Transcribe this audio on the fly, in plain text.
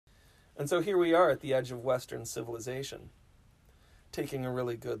And so here we are at the edge of Western civilization, taking a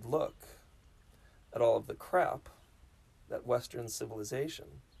really good look at all of the crap that Western civilization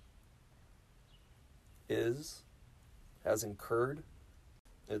has incurred.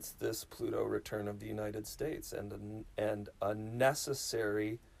 It's this Pluto return of the United States and a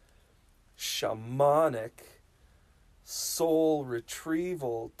necessary shamanic soul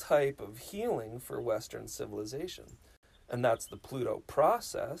retrieval type of healing for Western civilization. And that's the Pluto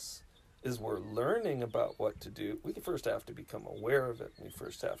process, is we're learning about what to do. We first have to become aware of it. We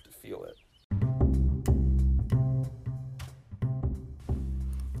first have to feel it.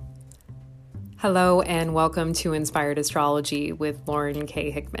 Hello and welcome to Inspired Astrology with Lauren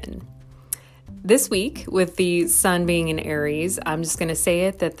K. Hickman. This week, with the sun being in Aries, I'm just going to say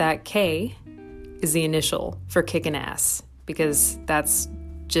it that K is the initial for kicking ass, because that's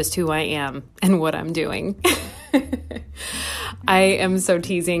just who I am and what I'm doing. I am so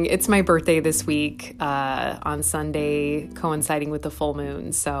teasing. It's my birthday this week on Sunday, coinciding with the full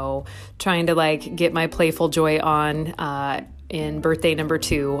moon. So trying to get my playful joy on in birthday number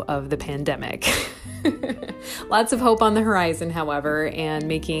 2 of the pandemic. Lots of hope on the horizon, however, and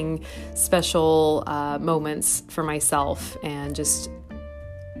making special moments for myself and just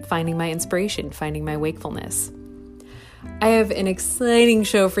finding my inspiration, finding my wakefulness. I have an exciting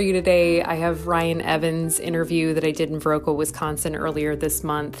show for you today. I have Ryan Evans' interview that I did in Viroqua, Wisconsin earlier this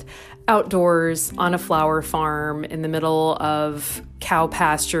month, outdoors on a flower farm in the middle of cow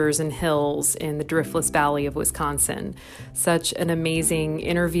pastures and hills in the Driftless Valley of Wisconsin. Such an amazing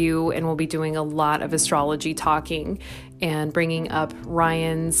interview, and we'll be doing a lot of astrology talking and bringing up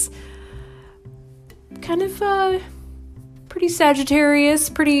Ryan's kind of pretty Sagittarius,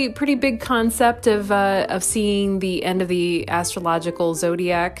 pretty big concept of seeing the end of the astrological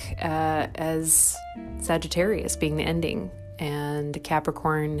zodiac as Sagittarius being the ending and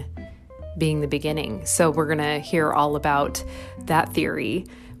Capricorn being the beginning. So we're gonna hear all about that theory,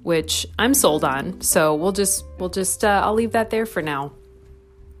 which I'm sold on. So we'll just I'll leave that there for now.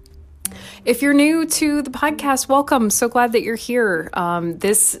 If you're new to the podcast, welcome. So glad that you're here.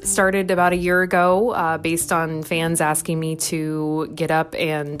 This started about a year ago based on fans asking me to get up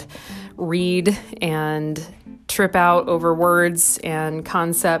and read and trip out over words and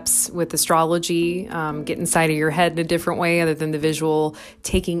concepts with astrology, get inside of your head in a different way other than the visual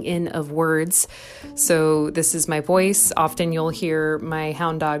taking in of words. So this is my voice. Often you'll hear my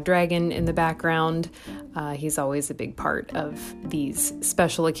hound dog Dragon in the background. He's always a big part of these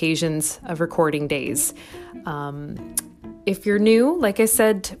special occasions of recording days. If you're new, like I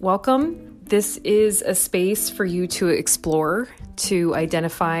said, welcome. This is a space for you to explore, to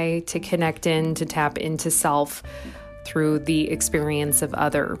identify, to connect in, to tap into self through the experience of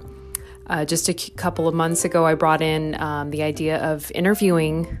other. Just a couple of months ago, I brought in the idea of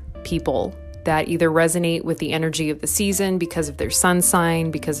interviewing people that either resonate with the energy of the season because of their sun sign,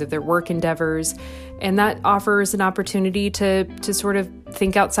 because of their work endeavors. And that offers an opportunity to sort of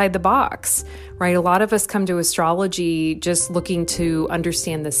think outside the box, right? A lot of us come to astrology just looking to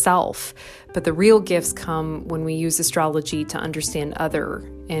understand the self, but the real gifts come when we use astrology to understand other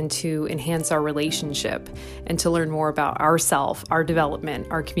and to enhance our relationship and to learn more about ourself, our development,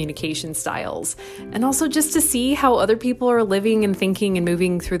 our communication styles, and also just to see how other people are living and thinking and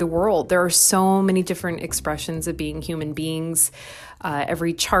moving through the world. There are so many different expressions of being human beings.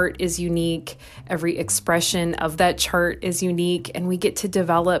 Every chart is unique. Every expression of that chart is unique, and we get to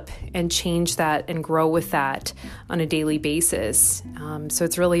develop and change that and grow with that on a daily basis. So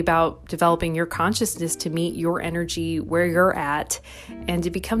it's really about developing your consciousness to meet your energy where you're at and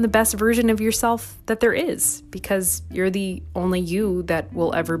to become the best version of yourself that there is, because you're the only you that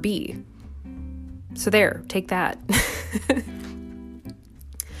will ever be. So there, take that.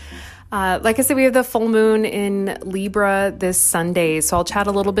 Like I said, we have the full moon in Libra this Sunday, so I'll chat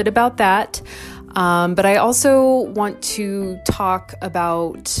a little bit about that. But I also want to talk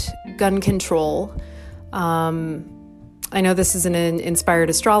about gun control. I know this is an inspired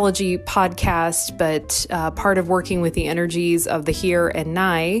astrology podcast, but part of working with the energies of the here and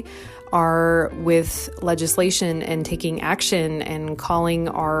now are with legislation and taking action and calling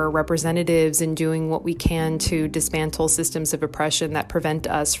our representatives and doing what we can to dismantle systems of oppression that prevent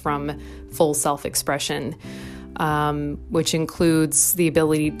us from full self-expression, which includes the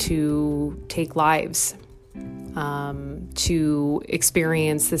ability to take lives, to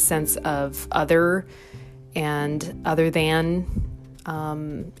experience the sense of other and other than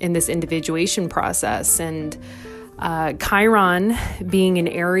in this individuation process. And Chiron being in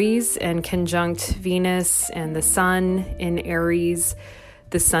Aries and conjunct Venus and the sun in Aries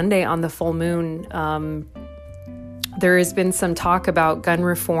this Sunday on the full moon There has been some talk about gun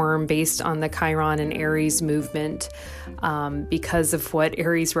reform based on the Chiron and Aries movement because of what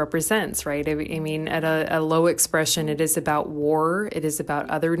Aries represents, right? I mean, at a low expression, it is about war, it is about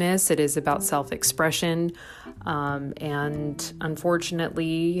otherness, it is about self-expression, and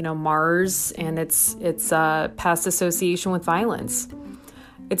unfortunately, Mars and its past association with violence.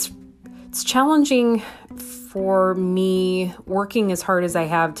 It's challenging for me working as hard as I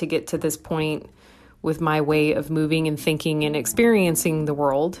have to get to this point with my way of moving and thinking and experiencing the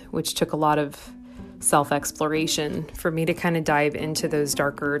world, which took a lot of self-exploration for me to kind of dive into those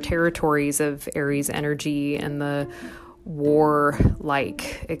darker territories of Aries energy and the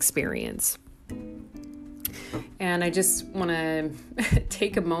war-like experience. And I just want to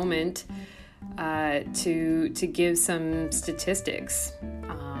take a moment to give some statistics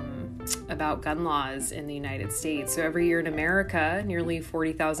about gun laws in the United States. So every year in America, nearly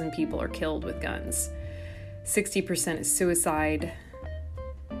 40,000 people are killed with guns. 60% is suicide,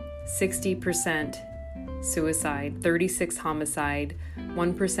 60% suicide, 36 homicide,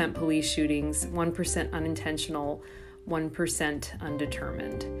 1% police shootings, 1% unintentional, 1%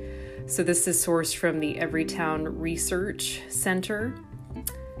 undetermined. So this is sourced from the Everytown Research Center.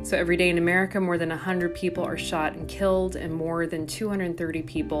 So every day in America, more than 100 people are shot and killed, and more than 230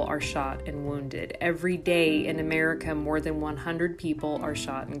 people are shot and wounded. Every day in America, more than 100 people are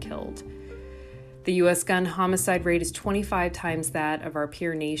shot and killed. The U.S. gun homicide rate is 25 times that of our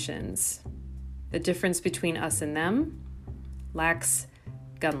peer nations. The difference between us and them lacks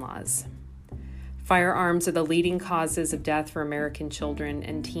gun laws. Firearms are the leading causes of death for American children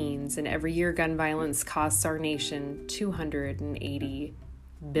and teens, and every year gun violence costs our nation $280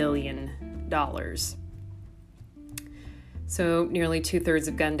 billion. So nearly 2/3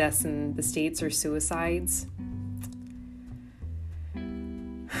 of gun deaths in the States are suicides.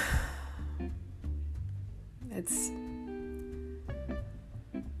 It's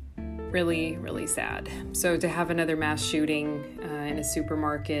really, really sad. So to have another mass shooting in a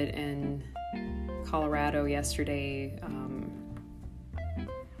supermarket in Colorado yesterday,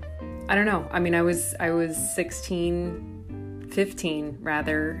 I don't know. I mean, I was 15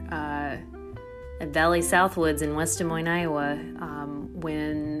 rather, at Valley Southwoods in West Des Moines, Iowa,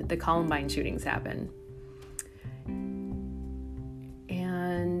 when the Columbine shootings happened.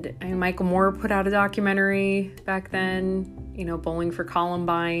 And Michael Moore put out a documentary back then, Bowling for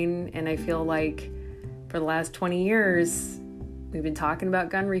Columbine. And I feel like for the last 20 years, we've been talking about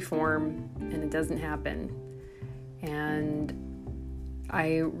gun reform and it doesn't happen. And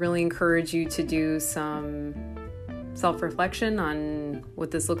I really encourage you to do some self-reflection on what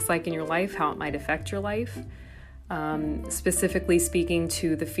this looks like in your life, how it might affect your life. Specifically speaking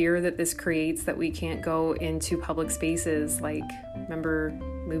to the fear that this creates, that we can't go into public spaces like, remember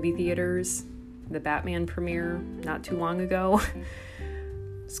movie theaters, the Batman premiere not too long ago,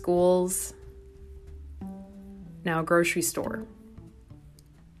 schools, now a grocery store.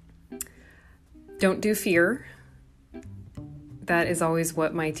 Don't do fear. That is always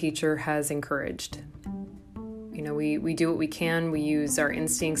what my teacher has encouraged. We do what we can. We use our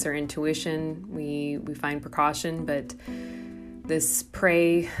instincts, our intuition. We find precaution, but this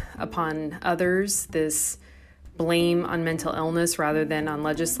prey upon others, this blame on mental illness rather than on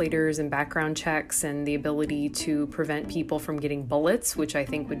legislators and background checks and the ability to prevent people from getting bullets, which I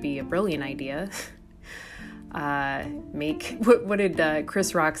think would be a brilliant idea. What did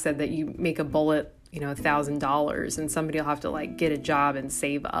Chris Rock said, that you make a bullet, $1,000, and somebody will have to get a job and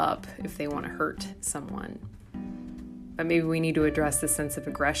save up if they want to hurt someone. But maybe we need to address the sense of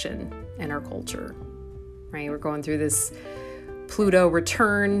aggression in our culture, right? We're going through this Pluto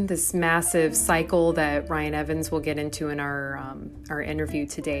return, this massive cycle that Ryan Evans will get into in our interview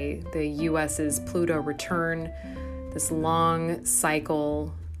today. The U.S.'s Pluto return, this long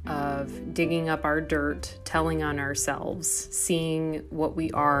cycle of digging up our dirt, telling on ourselves, seeing what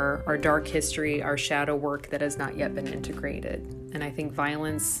we are, our dark history, our shadow work that has not yet been integrated. And I think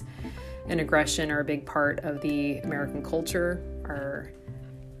violence and aggression are a big part of the American culture, our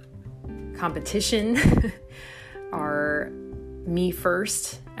competition, our me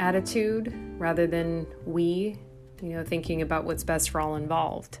first attitude rather than we, thinking about what's best for all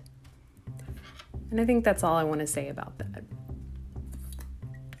involved. And I think that's all I want to say about that.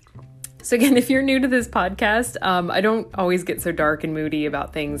 So again, if you're new to this podcast, I don't always get so dark and moody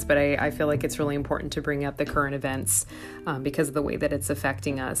about things, but I feel like it's really important to bring up the current events because of the way that it's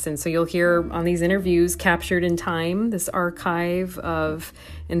affecting us. And so you'll hear on these interviews captured in time, this archive of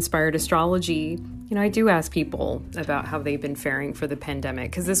inspired astrology. I do ask people about how they've been faring for the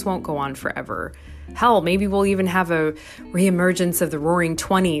pandemic, because this won't go on forever. Hell, maybe we'll even have a reemergence of the roaring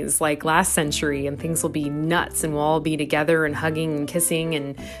 20s like last century, and things will be nuts and we'll all be together and hugging and kissing,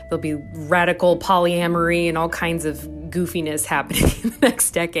 and there'll be radical polyamory and all kinds of goofiness happening in the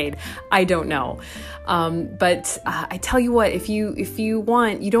next decade. I don't know. But I tell you what, if you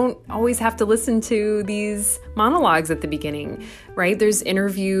want, you don't always have to listen to these monologues at the beginning, right? There's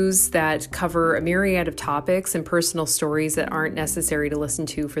interviews that cover a myriad of topics and personal stories that aren't necessary to listen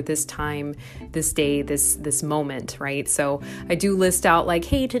to for this time, this day, this moment, right? So I do list out like,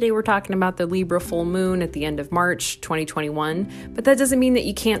 hey, today we're talking about the Libra full moon at the end of March 2021, but that doesn't mean that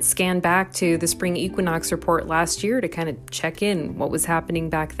you can't scan back to the spring equinox report last year to kind of check in what was happening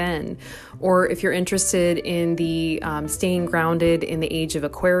back then. Or if you're interested in the staying grounded in the age of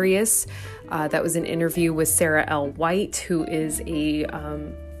Aquarius, that was an interview with Sarah L. White, who is a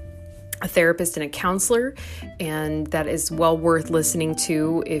therapist and a counselor, and that is well worth listening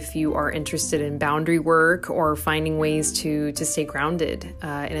to if you are interested in boundary work or finding ways to stay grounded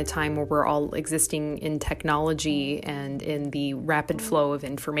in a time where we're all existing in technology and in the rapid flow of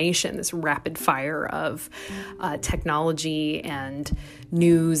information, this rapid fire of technology and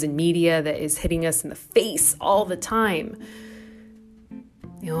news and media that is hitting us in the face all the time.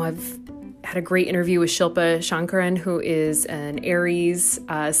 You know, I've had a great interview with Shilpa Shankaran, who is an Aries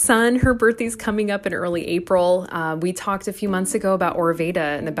sun. Her birthday's coming up in early April. We talked a few months ago about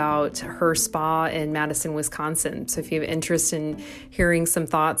Ayurveda and about her spa in Madison, Wisconsin. So if you have interest in hearing some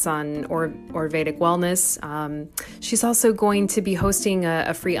thoughts on Ayurvedic wellness, she's also going to be hosting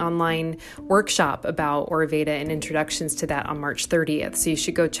a free online workshop about Ayurveda and introductions to that on March 30th. So you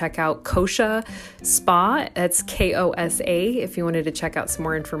should go check out Kosha Spa. That's Kosa if you wanted to check out some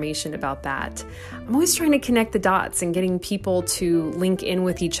more information about that. I'm always trying to connect the dots and getting people to link in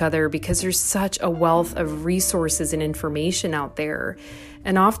with each other because there's such a wealth of resources and information out there.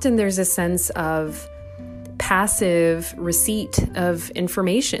 And often there's a sense of passive receipt of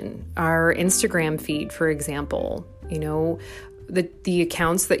information. Our Instagram feed, for example, you know, the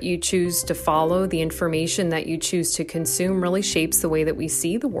accounts that you choose to follow, the information that you choose to consume really shapes the way that we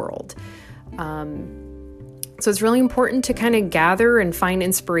see the world. So it's really important to kind of gather and find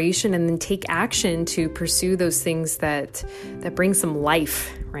inspiration and then take action to pursue those things that bring some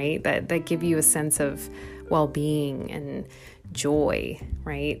life, right? That give you a sense of well-being and joy,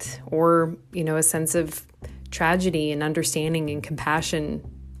 right? Or, you know, a sense of tragedy and understanding and compassion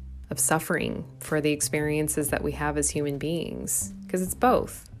of suffering for the experiences that we have as human beings. Because it's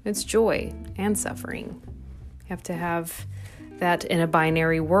both. It's joy and suffering. You have to have that in a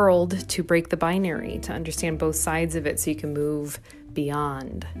binary world to break the binary, to understand both sides of it so you can move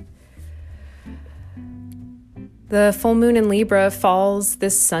beyond. The full moon in Libra falls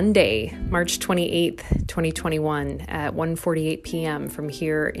this Sunday, March 28th, 2021 at 1:48 p.m. from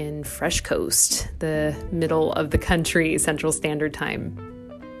here in Fresh Coast, the middle of the country, Central Standard Time.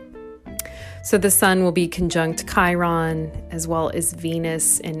 So the sun will be conjunct Chiron as well as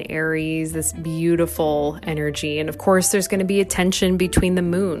Venus in Aries, this beautiful energy. And of course, there's going to be a tension between the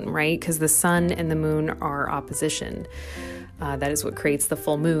moon, right? Because the sun and the moon are opposition. That is what creates the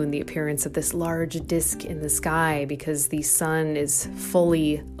full moon, the appearance of this large disk in the sky, because the sun is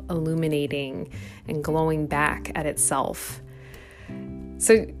fully illuminating and glowing back at itself.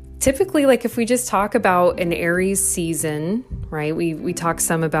 So typically, like if we just talk about an Aries season, right? We talked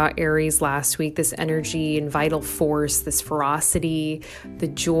some about Aries last week, this energy and vital force, this ferocity, the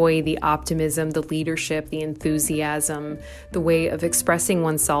joy, the optimism, the leadership, the enthusiasm, the way of expressing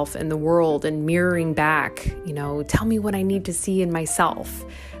oneself in the world and mirroring back, you know, tell me what I need to see in myself.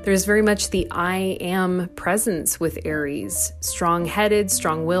 There's very much the I am presence with Aries, strong-headed,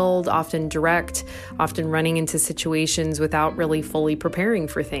 strong-willed, often direct, often running into situations without really fully preparing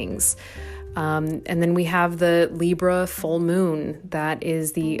for things. And then we have the Libra full moon. That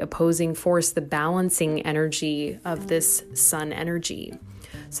is the opposing force, the balancing energy of this sun energy.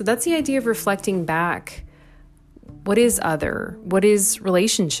 So that's the idea of reflecting back. What is other? What is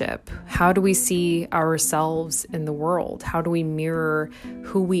relationship? How do we see ourselves in the world? How do we mirror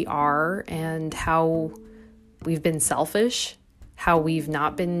who we are and how we've been selfish? How we've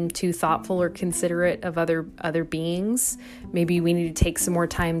not been too thoughtful or considerate of other beings. Maybe we need to take some more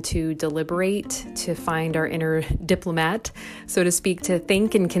time to deliberate, to find our inner diplomat, so to speak, to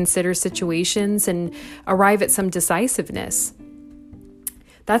think and consider situations and arrive at some decisiveness.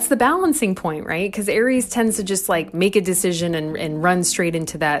 That's the balancing point, right? Because Aries tends to just like make a decision and run straight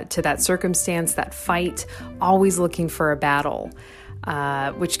into that circumstance, that fight, always looking for a battle.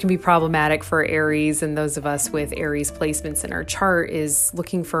 Which can be problematic for Aries, and those of us with Aries placements in our chart is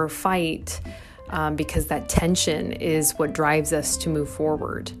looking for a fight because that tension is what drives us to move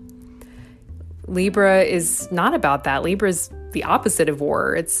forward. Libra is not about that. Libra is the opposite of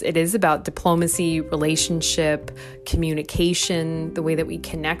war. It is about diplomacy, relationship, communication, the way that we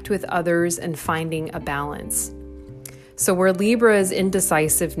connect with others, and finding a balance. So where Libra's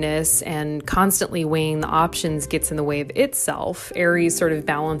indecisiveness and constantly weighing the options gets in the way of itself, Aries sort of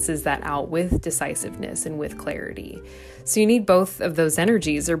balances that out with decisiveness and with clarity. So you need both of those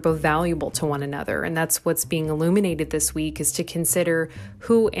energies. They're both valuable to one another. And that's what's being illuminated this week, is to consider,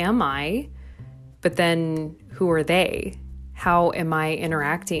 who am I? But then who are they? How am I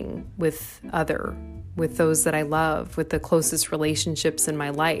interacting with those that I love, with the closest relationships in my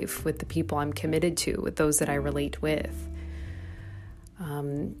life, with the people I'm committed to, with those that I relate with?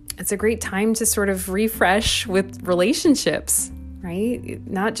 It's a great time to sort of refresh with relationships, right?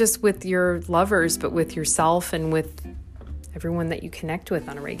 Not just with your lovers, but with yourself and with everyone that you connect with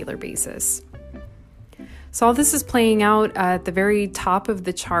on a regular basis. So all this is playing out at the very top of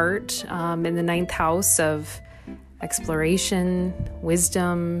the chart, in the 9th house of exploration,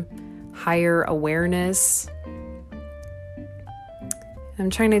 wisdom, higher awareness. I'm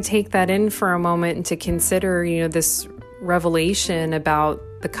trying to take that in for a moment and to consider, this revelation about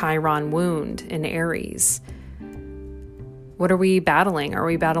the Chiron wound in Aries. What are we battling? Are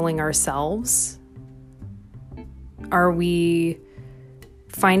we battling ourselves? Are we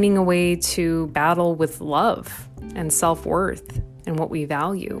finding a way to battle with love and self-worth and what we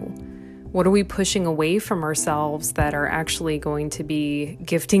value? What are we pushing away from ourselves that are actually going to be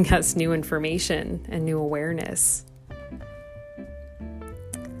gifting us new information and new awareness?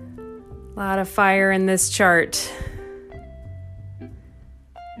 A lot of fire in this chart.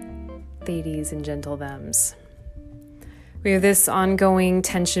 Ladies and gentle thems. We have this ongoing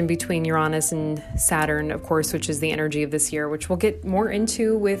tension between Uranus and Saturn, of course, which is the energy of this year, which we'll get more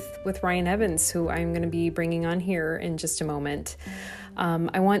into with Ryan Evans, who I'm going to be bringing on here in just a moment.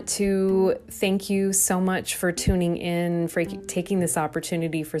 I want to thank you so much for tuning in, for taking this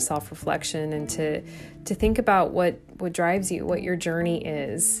opportunity for self-reflection and to think about what drives you, what your journey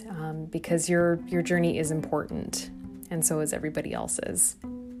is, because your journey is important, and so is everybody else's.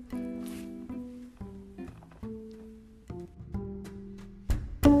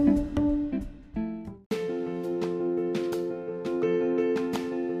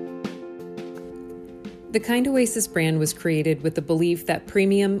 The Kind Oasis brand was created with the belief that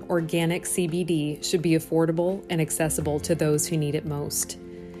premium organic CBD should be affordable and accessible to those who need it most.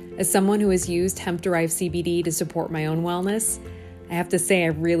 As someone who has used hemp-derived CBD to support my own wellness, I have to say I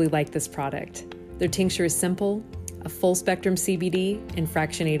really like this product. Their tincture is simple, a full-spectrum CBD, and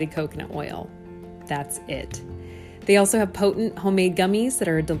fractionated coconut oil. That's it. They also have potent homemade gummies that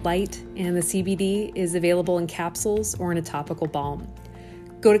are a delight, and the CBD is available in capsules or in a topical balm.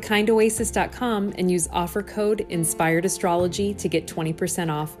 Go to kindoasis.com and use offer code InspiredAstrology to get 20%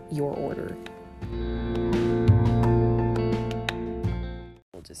 off your order.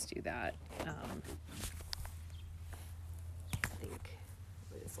 We'll just do that. I think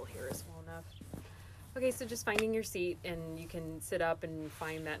this will hear us well enough. Okay, so just finding your seat, and you can sit up and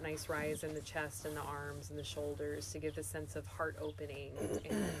find that nice rise in the chest and the arms and the shoulders to give the sense of heart opening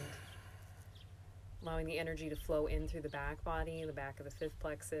and allowing the energy to flow in through the back body, the back of the fifth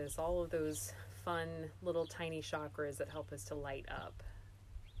plexus, all of those fun little tiny chakras that help us to light up.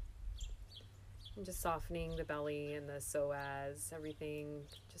 And just softening the belly and the psoas, everything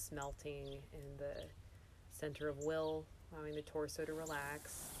just melting in the center of will, allowing the torso to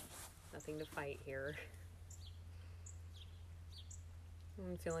relax. Nothing to fight here.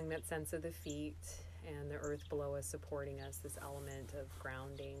 And feeling that sense of the feet and the earth below us supporting us, this element of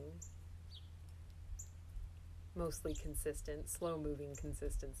grounding. Mostly consistent, slow-moving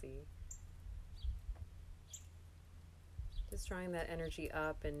consistency. Just drawing that energy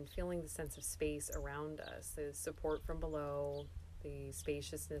up and feeling the sense of space around us, the support from below, the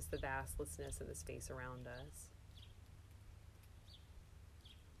spaciousness, the vastlessness of the space around us.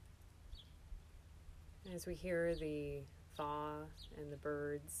 As we hear the thaw and the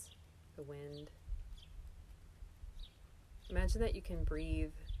birds, the wind, imagine that you can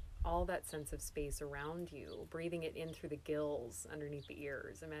breathe all that sense of space around you, breathing it in through the gills underneath the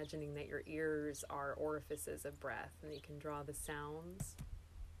ears, imagining that your ears are orifices of breath, and you can draw the sounds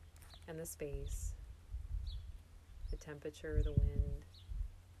and the space, the temperature, the wind,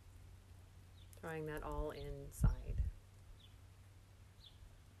 drawing that all inside.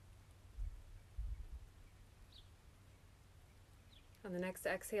 On the next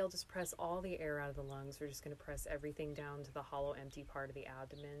exhale, just press all the air out of the lungs. We're just going to press everything down to the hollow, empty part of the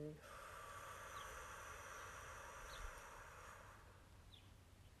abdomen.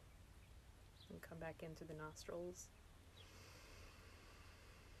 And come back in through the nostrils.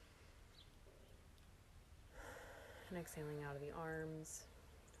 And exhaling out of the arms.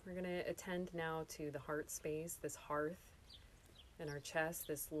 We're going to attend now to the heart space, this hearth in our chest,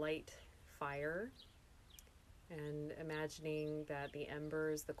 this light fire. And imagining that the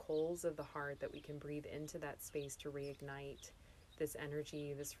embers, the coals of the heart, that we can breathe into that space to reignite this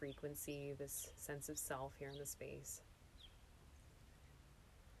energy, this frequency, this sense of self here in the space.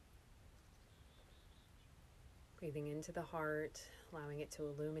 Breathing into the heart, allowing it to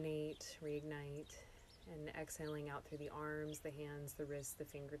illuminate, reignite, and exhaling out through the arms, the hands, the wrists, the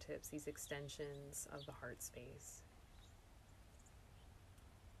fingertips, these extensions of the heart space.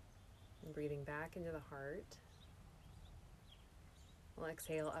 And breathing back into the heart. We'll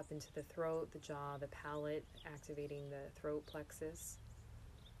exhale up into the throat, the jaw, the palate, activating the throat plexus.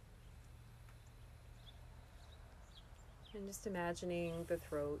 And just imagining the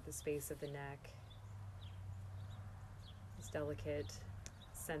throat, the space of the neck, these delicate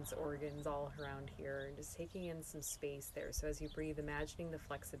sense organs all around here, and just taking in some space there. So as you breathe, imagining the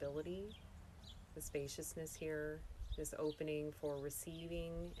flexibility, the spaciousness here, this opening for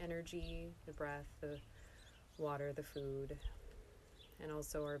receiving energy, the breath, the water, the food, and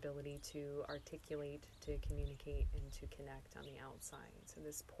also our ability to articulate, to communicate, and to connect on the outside. So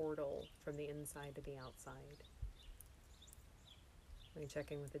this portal from the inside to the outside. We're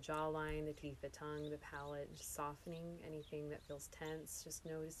checking with the jawline, the teeth, the tongue, the palate, just softening anything that feels tense, just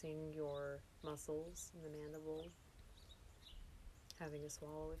noticing your muscles in the mandible, having a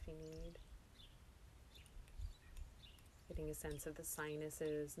swallow if you need. Getting a sense of the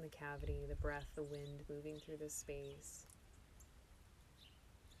sinuses and the cavity, the breath, the wind moving through this space.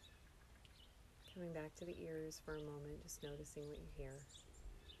 Coming back to the ears for a moment, just noticing what you hear.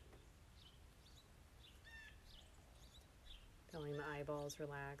 Feeling the eyeballs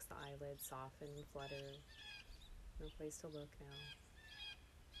relax, the eyelids soften and flutter. No place to look now.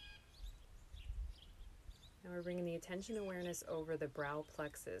 Now we're bringing the attention awareness over the brow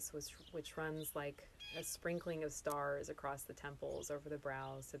plexus, which runs like a sprinkling of stars across the temples, over the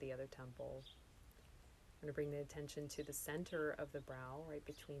brows to the other temple. I'm going to bring the attention to the center of the brow, right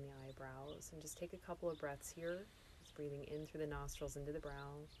between the eyebrows, and just take a couple of breaths here. Just breathing in through the nostrils into the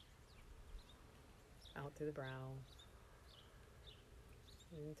brow, out through the brow,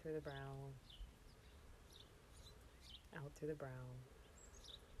 in through the brow, out through the brow,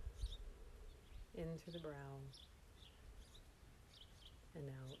 in through the brow, and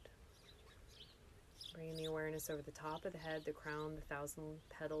out. Bringing the awareness over the top of the head, the crown, the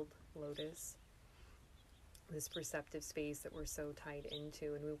thousand-petaled lotus, this perceptive space that we're so tied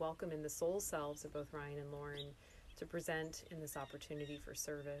into. And we welcome in the soul selves of both Ryan and Lauren to present in this opportunity for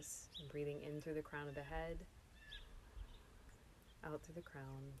service. And breathing in through the crown of the head, out through the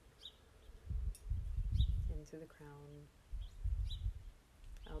crown, in through the crown,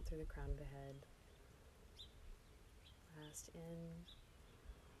 out through the crown of the head. Last in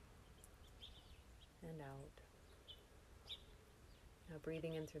and out. Now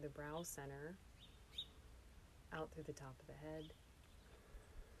breathing in through the brow center, out through the top of the head,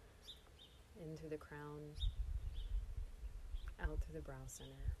 in through the crown, out through the brow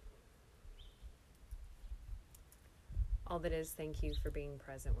center. All that is, thank you for being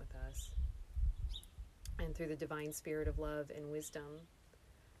present with us. And through the divine spirit of love and wisdom,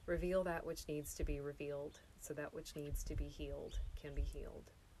 reveal that which needs to be revealed, so that which needs to be healed can be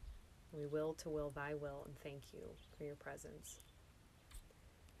healed. We will to will thy will, and thank you for your presence.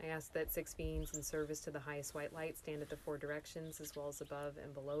 I ask that 6 beings in service to the highest white light stand at the 4 directions, as well as above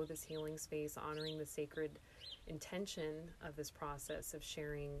and below this healing space, honoring the sacred intention of this process of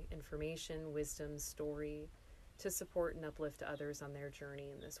sharing information, wisdom, story, to support and uplift others on their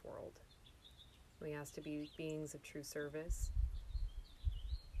journey in this world. We ask to be beings of true service.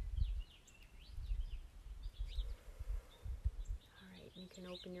 All right, you can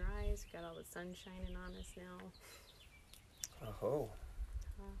open your eyes. We've got all the sun shining on us now. Aho.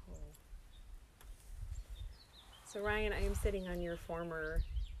 Aho. So Ryan, I am sitting on your former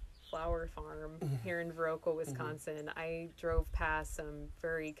flower farm here in Viroqua, Wisconsin. I drove past some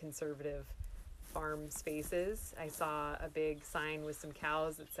very conservative farm spaces. I saw a big sign with some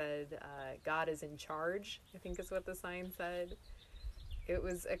cows that said, God is in charge, I think is what the sign said. It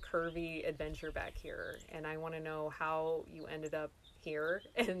was a curvy adventure back here, and I want to know how you ended up here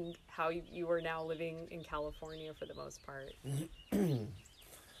and how you are now living in California for the most part.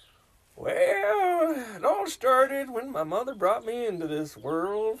 Well, it all started when my mother brought me into this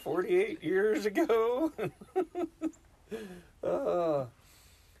world 48 years ago.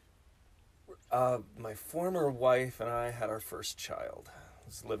 My former wife and I had our first child. I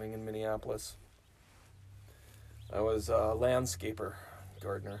was living in Minneapolis. I was a landscaper,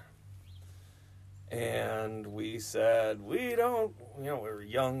 gardener. And we said, we don't, we were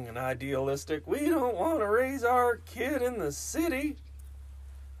young and idealistic. We don't want to raise our kid in the city.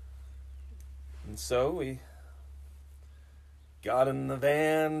 And so we got in the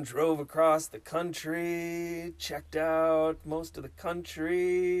van, drove across the country, checked out most of the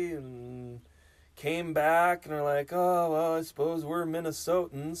country, and came back and are like, oh, well, I suppose we're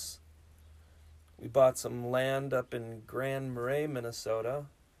Minnesotans. We bought some land up in Grand Marais, Minnesota.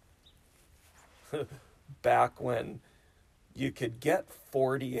 Back when you could get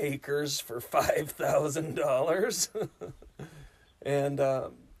 40 acres for $5,000. And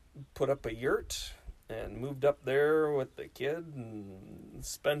put up a yurt and moved up there with the kid and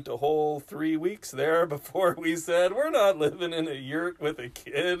spent a whole 3 weeks there before we said, we're not living in a yurt with a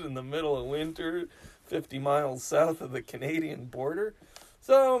kid in the middle of winter, 50 miles south of the Canadian border.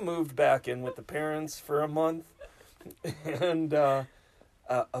 So moved back in with the parents for a month. And a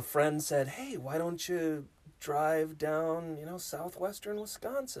friend said, hey, why don't you drive down, southwestern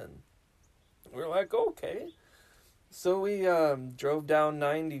Wisconsin? We're like, okay. So we drove down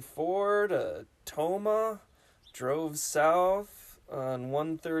 94 to Toma, drove south on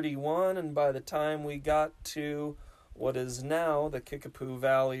 131, and by the time we got to what is now the Kickapoo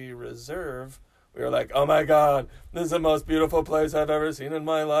Valley Reserve, we were like, oh my God, this is the most beautiful place I've ever seen in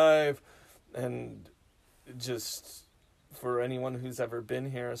my life. And just for anyone who's ever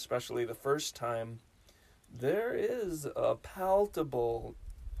been here, especially the first time, there is a palpable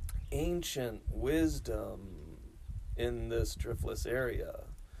ancient wisdom in this driftless area,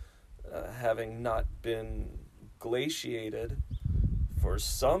 having not been glaciated for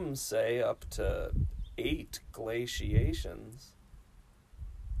some say up to 8 glaciations.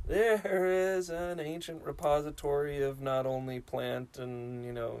 There is an ancient repository of not only plant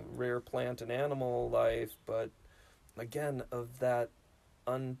and, rare plant and animal life, but again, of that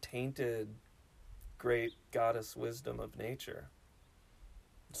untainted great goddess wisdom of nature.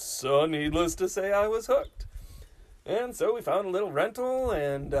 So needless to say, I was hooked. And so we found a little rental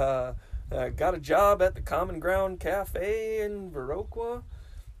and got a job at the Common Ground Cafe in Viroqua,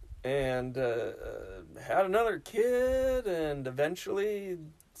 and had another kid, and eventually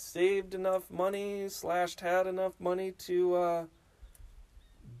saved enough money / had enough money to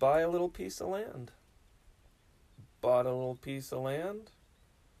buy a little piece of land. Bought a little piece of land,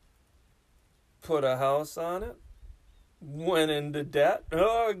 put a house on it, went into debt.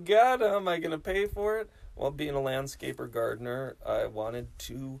 Oh God, how am I going to pay for it? Well, being a landscaper gardener, I wanted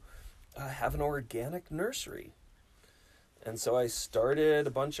to have an organic nursery. And so I started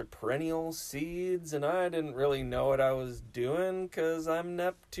a bunch of perennial seeds, and I didn't really know what I was doing because I'm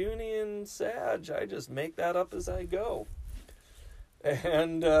Neptunian Sag. I just make that up as I go.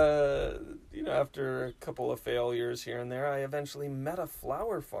 And, after a couple of failures here and there, I eventually met a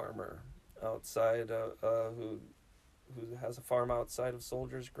flower farmer outside who has a farm outside of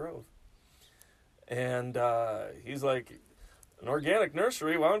Soldiers Grove. And he's like, an organic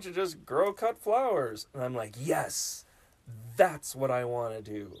nursery, why don't you just grow cut flowers? And I'm like, yes, that's what I want to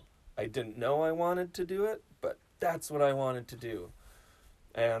do. I didn't know I wanted to do it, but that's what I wanted to do.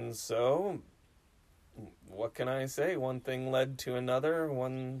 And so, what can I say? One thing led to another.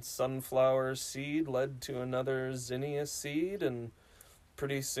 One sunflower seed led to another zinnia seed, and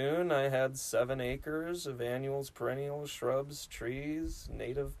pretty soon I had 7 acres of annuals, perennials, shrubs, trees,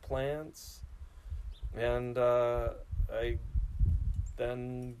 native plants. And I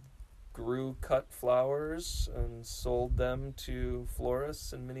then grew cut flowers and sold them to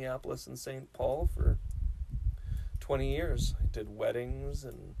florists in Minneapolis and St. Paul for 20 years. I did weddings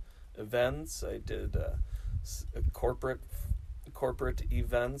and events. I did corporate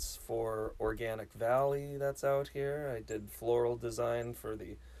events for Organic Valley that's out here. I did floral design for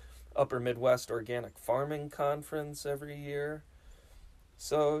the Upper Midwest Organic Farming Conference every year.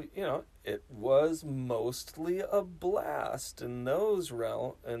 So, it was mostly a blast in those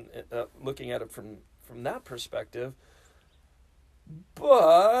realms, and looking at it from that perspective.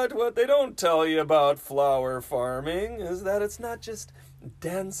 But what they don't tell you about flower farming is that it's not just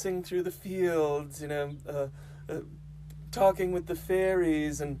dancing through the fields, talking with the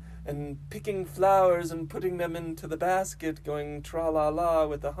fairies and picking flowers and putting them into the basket, going tra-la-la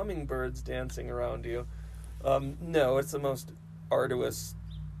with the hummingbirds dancing around you. No, it's the most arduous,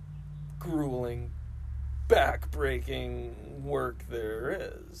 grueling, back-breaking work there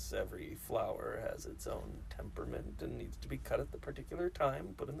is. Every flower has its own temperament and needs to be cut at the particular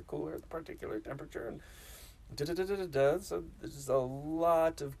time, put in the cooler at the particular temperature, and so there's a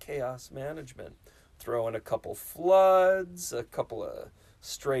lot of chaos management. Throw in a couple floods, a couple of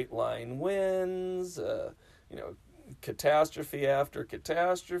straight line winds, catastrophe after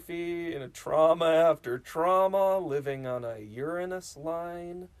catastrophe, trauma after trauma, living on a Uranus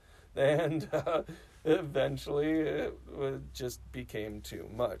line, and eventually it just became too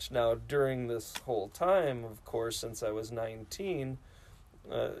much. Now, during this whole time, of course, since I was 19,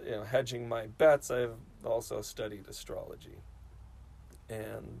 hedging my bets, I've also studied astrology.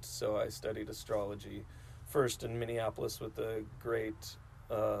 And so I studied astrology first in Minneapolis with the greatest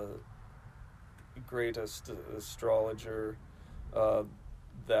astrologer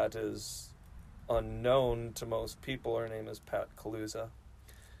that is unknown to most people. Her name is Pat Kaluza.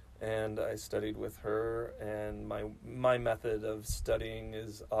 And I studied with her, and my method of studying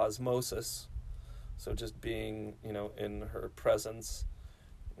is osmosis. So just being, in her presence,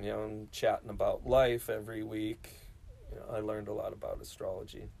 and chatting about life every week, I learned a lot about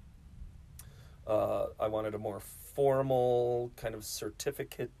astrology. I wanted a more formal, kind of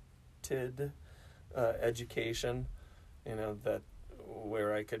certificated education, that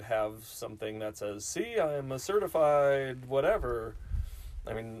where I could have something that says, see, I'm a certified whatever.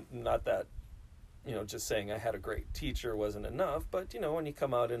 I mean, not that, just saying I had a great teacher wasn't enough, but, when you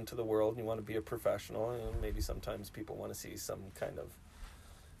come out into the world and you want to be a professional, maybe sometimes people want to see some kind of,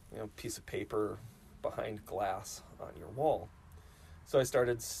 piece of paper behind glass on your wall. So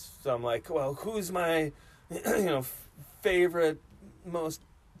I'm like, well, who's my, favorite, most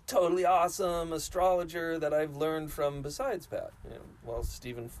totally awesome astrologer that I've learned from besides Pat? Well,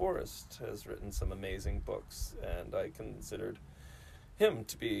 Stephen Forrest has written some amazing books, and I considered him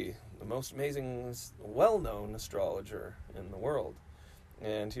to be the most amazing, well-known astrologer in the world.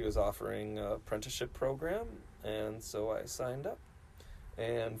 And he was offering an apprenticeship program, and so I signed up.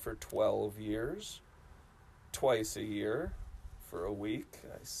 And for 12 years, twice a year, for a week,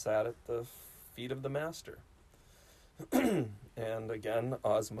 I sat at the feet of the master. And again,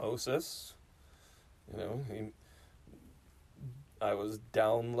 osmosis, I was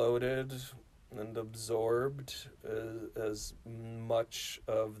downloaded and absorbed as much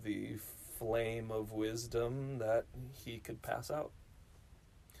of the flame of wisdom that he could pass out.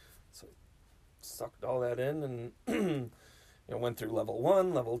 So I sucked all that in and went through level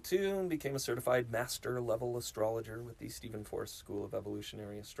 1, level 2, and became a certified master level astrologer with the Stephen Forrest School of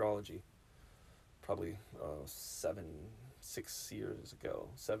Evolutionary Astrology. Probably 7 years ago.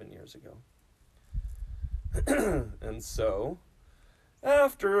 And so,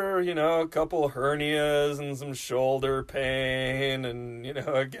 after, a couple hernias and some shoulder pain and,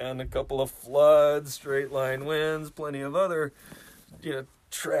 again, a couple of floods, straight line winds, plenty of other,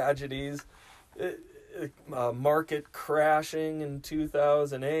 tragedies, market crashing in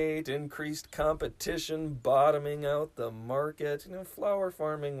 2008, increased competition, bottoming out the market, flower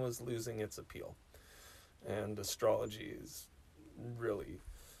farming was losing its appeal. And astrology was really,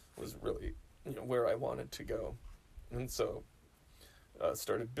 where I wanted to go. And so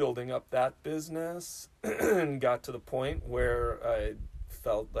started building up that business and got to the point where I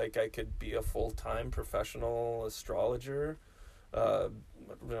felt like I could be a full-time professional astrologer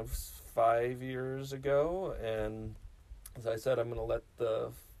 5 years ago. And as I said, I'm going to let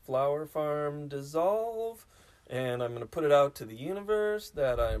the flower farm dissolve, and I'm going to put it out to the universe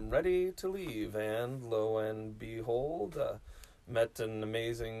that I'm ready to leave. And lo and behold, met an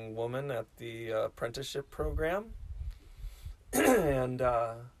amazing woman at the apprenticeship program. And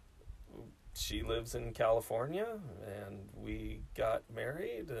she lives in California, and we got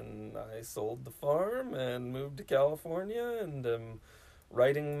married, and I sold the farm and moved to California, and am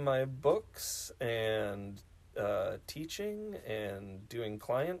writing my books and teaching and doing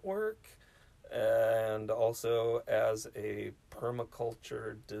client work, and also as a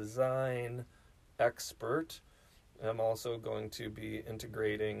permaculture design expert. I'm also going to be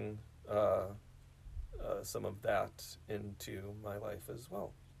integrating some of that into my life as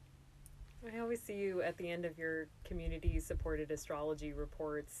well. I always see you at the end of your community-supported astrology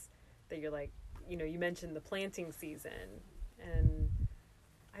reports that you're like, you mentioned the planting season, and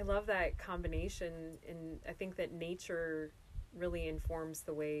I love that combination, and I think that nature really informs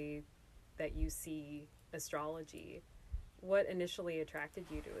the way that you see astrology. What initially attracted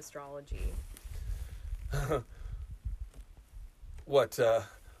you to astrology? What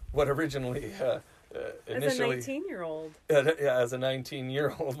originally initially as a 19-year-old as a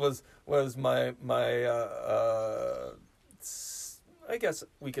 19-year-old was my I guess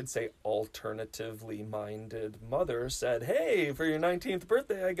we could say alternatively minded mother said, hey, for your 19th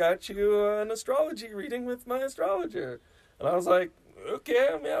birthday I got you an astrology reading with my astrologer. And I was like,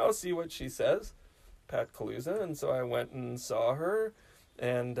 okay, I'll see what she says, Pat Kaluza. And so I went and saw her,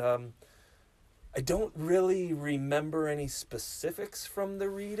 and I don't really remember any specifics from the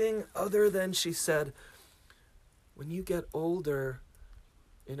reading other than she said, when you get older,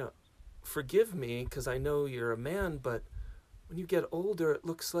 forgive me because I know you're a man, but when you get older, it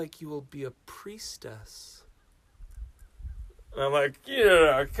looks like you will be a priestess. And I'm like,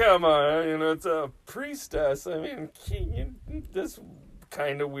 come on, it's a priestess. I mean, this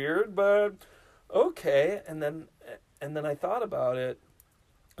kind of weird, but okay. And then I thought about it,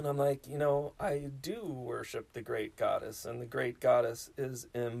 and I'm like, I do worship the great goddess, and the great goddess is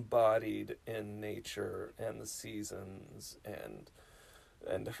embodied in nature and the seasons and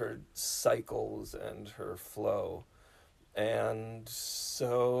her cycles and her flow. And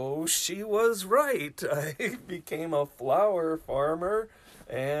so she was right. I became a flower farmer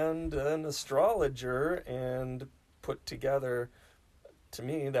and an astrologer, and put together, to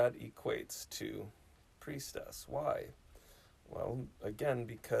me, that equates to priestess. Why? Well, again,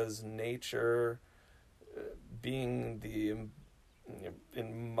 because nature, being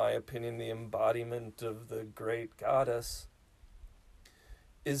in my opinion, the embodiment of the great goddess,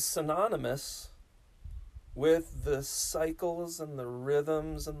 is synonymous with the cycles and the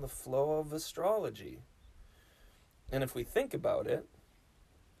rhythms and the flow of astrology. And if we think about it,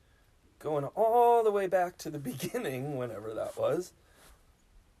 going all the way back to the beginning, whenever that was,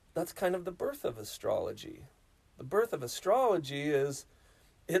 that's kind of the birth of astrology. The birth of astrology is,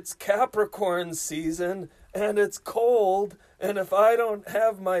 it's Capricorn season and it's cold, and if I don't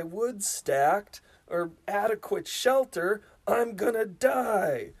have my wood stacked or adequate shelter, I'm gonna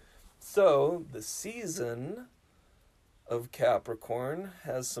die. So the season of Capricorn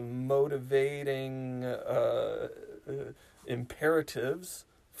has some motivating imperatives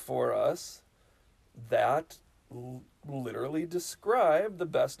for us that literally describe the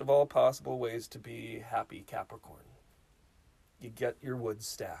best of all possible ways to be happy Capricorn. You get your wood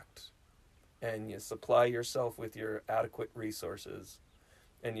stacked, and you supply yourself with your adequate resources,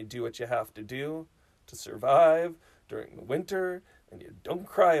 and you do what you have to do to survive during the winter, and you don't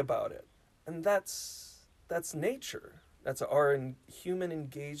cry about it. And that's nature. That's our human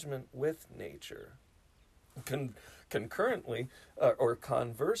engagement with nature. Concurrently, or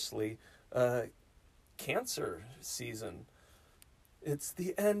conversely, Cancer season. It's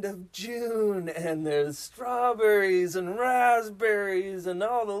the end of June, and there's strawberries and raspberries, and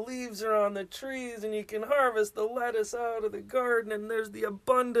all the leaves are on the trees, and you can harvest the lettuce out of the garden, and there's the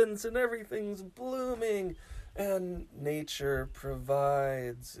abundance, and everything's blooming. And nature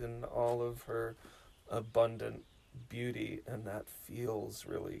provides in all of her abundant beauty, and that feels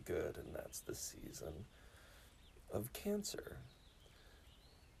really good, and that's the season of Cancer.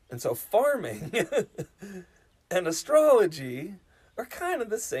 And so farming and astrology are kind of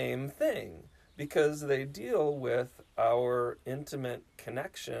the same thing, because they deal with our intimate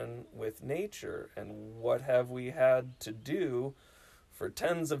connection with nature, and what have we had to do for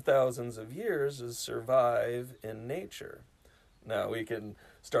tens of thousands of years is survive in nature. Now we can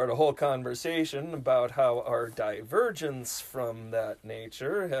start a whole conversation about how our divergence from that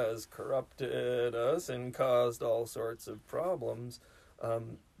nature has corrupted us and caused all sorts of problems.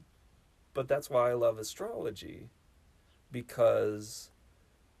 But that's why I love astrology, because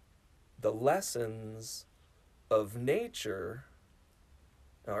the lessons of nature,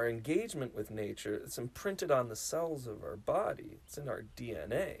 our engagement with nature, it's imprinted on the cells of our body. It's in our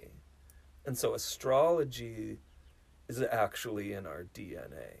DNA. And so astrology is actually in our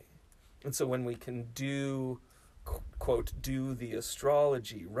DNA. And so when we can quote, do the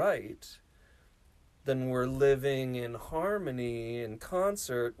astrology right, then we're living in harmony, in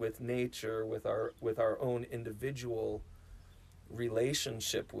concert with nature, with our own individual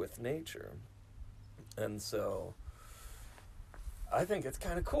relationship with nature. And so I think it's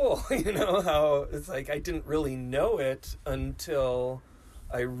kind of cool, how it's like I didn't really know it until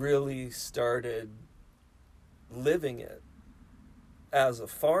I really started living it as a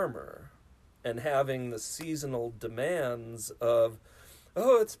farmer and having the seasonal demands of,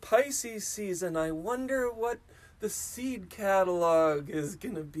 oh, it's Pisces season, I wonder what the seed catalog is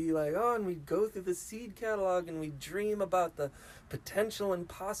going to be like. Oh, and we go through the seed catalog and we dream about the potential and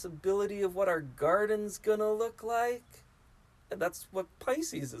possibility of what our garden's going to look like. And that's what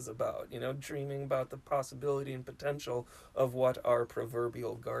Pisces is about, dreaming about the possibility and potential of what our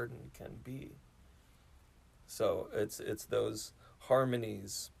proverbial garden can be. So it's those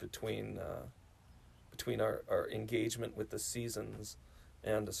harmonies between our engagement with the seasons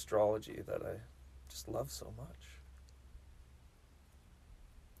and astrology that I just love so much.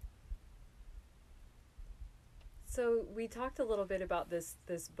 So we talked a little bit about this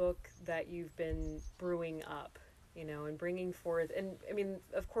book that you've been brewing up, and bringing forth. And I mean,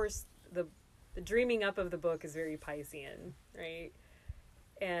 of course, the dreaming up of the book is very Piscean, right?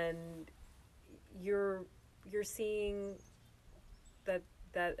 And you're you're seeing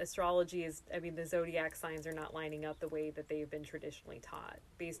that astrology is, I mean, the zodiac signs are not lining up the way that they've been traditionally taught,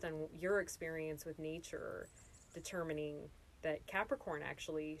 based on your experience with nature, determining that Capricorn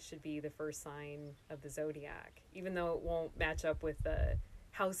actually should be the first sign of the zodiac, even though it won't match up with the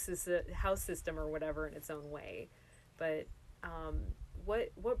house system or whatever in its own way. But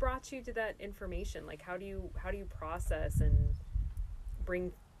what brought you to that information? Like, how do you process and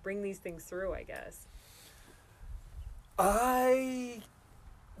bring these things through, I guess? I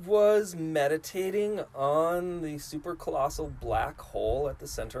was meditating on the supercolossal black hole at the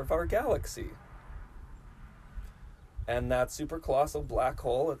center of our galaxy. And that supercolossal black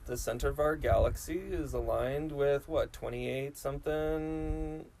hole at the center of our galaxy is aligned with, 28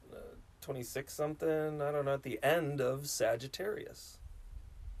 something, 26 something, I don't know, at the end of Sagittarius.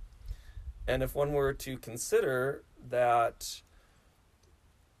 And if one were to consider that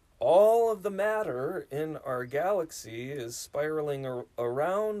all of the matter in our galaxy is spiraling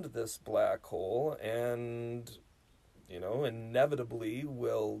around this black hole and, inevitably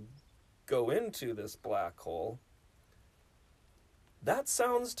will go into this black hole, that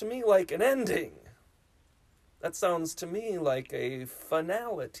sounds to me like an ending. That sounds to me like a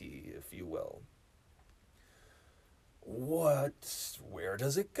finality, if you will. Where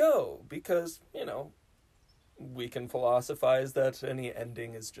does it go? Because, we can philosophize that any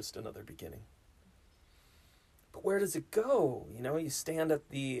ending is just another beginning. But where does it go? You stand at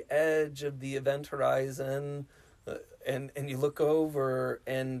the edge of the event horizon, and you look over,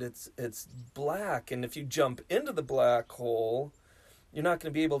 and it's black. And if you jump into the black hole, you're not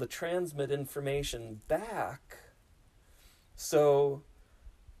going to be able to transmit information back. So,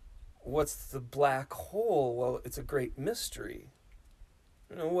 what's the black hole? Well, it's a great mystery.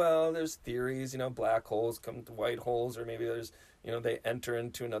 There's theories, black holes come to white holes, or maybe there's, they enter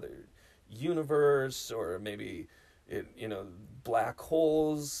into another universe, or maybe, black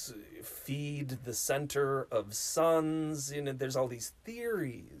holes feed the center of suns. There's all these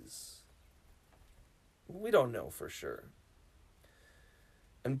theories. We don't know for sure.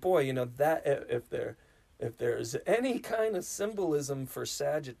 And boy, that if there's any kind of symbolism for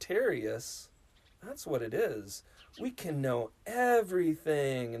Sagittarius, that's what it is. We can know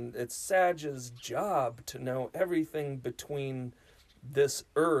everything, and it's Sag's job to know everything between this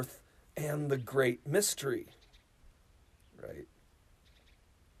earth and the great mystery, right?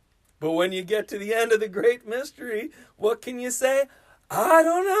 But when you get to the end of the great mystery, what can you say? I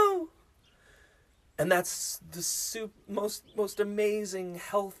don't know. And that's the most amazing,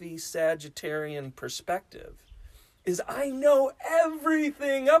 healthy Sagittarian perspective. Is I know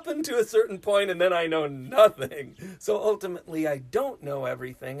everything up until a certain point, and then I know nothing. So ultimately, I don't know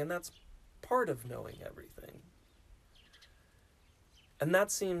everything, and that's part of knowing everything. And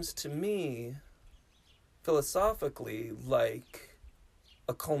that seems to me, philosophically, like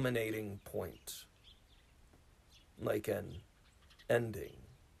a culminating point, like an ending.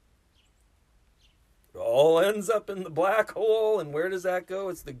 It all ends up in the black hole, and where does that go?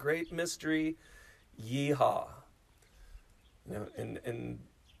 It's the great mystery. Yeehaw. In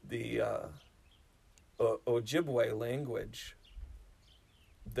the Ojibwe language,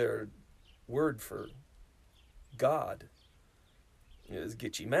 their word for God is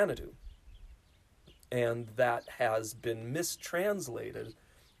Gitchimanadu. And that has been mistranslated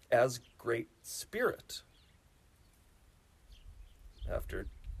as Great Spirit. After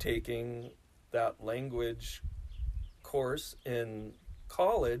taking that language course in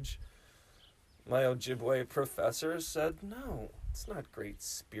college, my Ojibwe professor said, no, it's not Great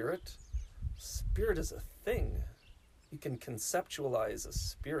Spirit. Spirit is a thing. You can conceptualize a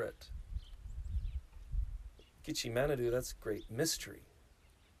spirit. Gitchimanadu, that's great mystery.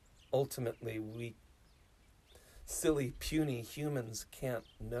 Ultimately, we silly, puny humans can't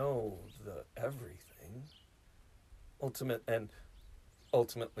know the everything.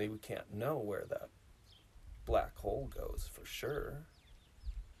 Ultimately, we can't know where that black hole goes for sure.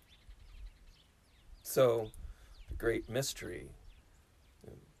 So, the great mystery,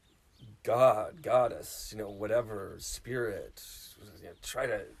 God, goddess, whatever, spirit, try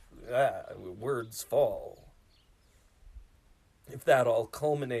to, words fall. If that all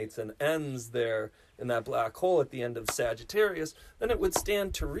culminates and ends there in that black hole at the end of Sagittarius, then it would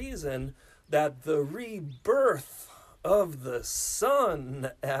stand to reason that the rebirth of the sun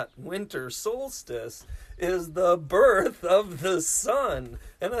at winter solstice is the birth of the sun,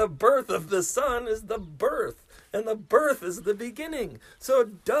 and the birth of the sun is the birth, and the birth is the beginning. So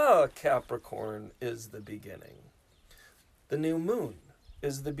Capricorn is the beginning. The new moon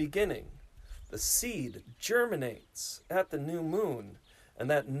is the beginning. The seed germinates at the new moon, and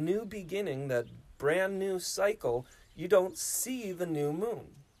that new beginning, that brand new cycle, you don't see the new moon.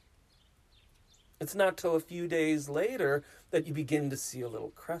 It's not till a few days later that you begin to see a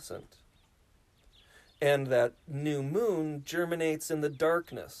little crescent. And that new moon germinates in the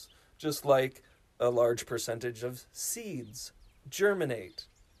darkness, just like a large percentage of seeds germinate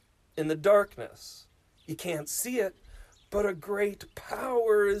in the darkness. You can't see it, but a great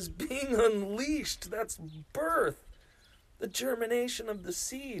power is being unleashed. That's birth. The germination of the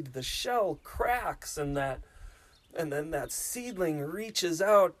seed, the shell cracks, and then that seedling reaches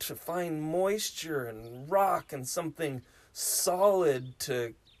out to find moisture and rock and something solid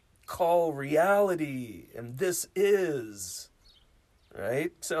to call reality. And this is,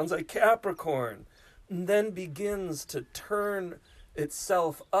 right? Sounds like Capricorn. And then begins to turn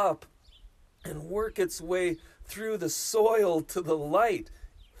itself up and work its way through the soil to the light.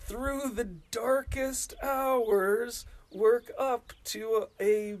 Through the darkest hours, work up to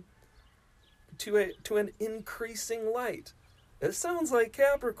an increasing light. It sounds like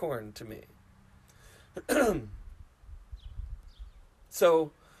Capricorn to me.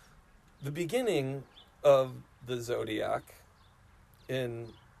 So, the beginning of the zodiac,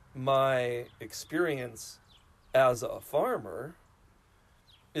 in my experience as a farmer,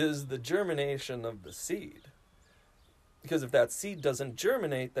 is the germination of the seed. Because if that seed doesn't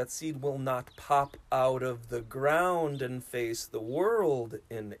germinate, that seed will not pop out of the ground and face the world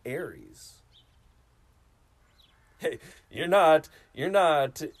in Aries. Hey, you're not,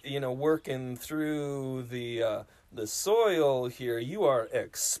 working through the soil here. You are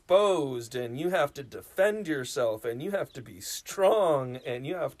exposed, and you have to defend yourself, and you have to be strong, and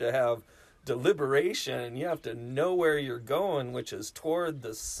you have to have deliberation, and you have to know where you're going, which is toward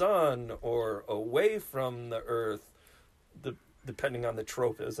the sun or away from the earth, depending on the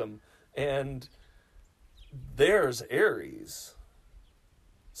tropism. And there's Aries.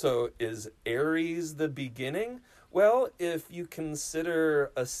 So is Aries the beginning? Well, if you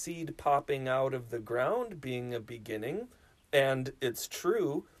consider a seed popping out of the ground being a beginning, and it's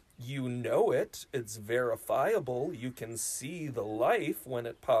true, you know it, it's verifiable, you can see the life when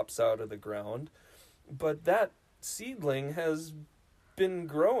it pops out of the ground, but that seedling has been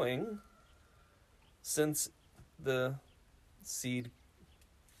growing since the seed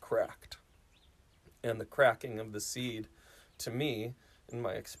cracked. And the cracking of the seed, to me, in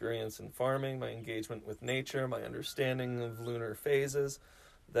my experience in farming, my engagement with nature, my understanding of lunar phases,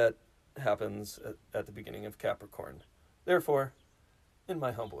 that happens at the beginning of Capricorn. Therefore, in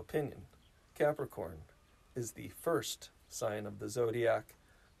my humble opinion, Capricorn is the first sign of the zodiac,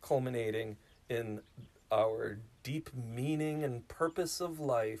 culminating in our deep meaning and purpose of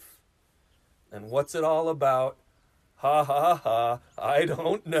life. And what's it all about? Ha ha ha, I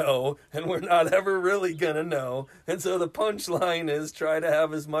don't know, and we're not ever really gonna know. And so the punchline is try to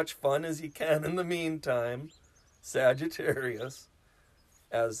have as much fun as you can in the meantime. Sagittarius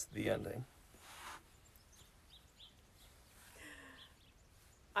as the ending.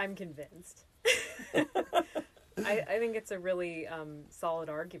 I'm convinced. I think it's a really solid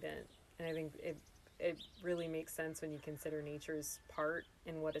argument, and I think it really makes sense when you consider nature's part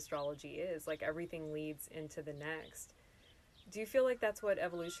in what astrology is. Like, everything leads into the next. Do you feel like that's what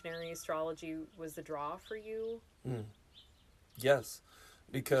evolutionary astrology was the draw for you? Yes,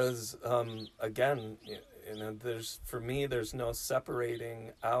 because again, there's no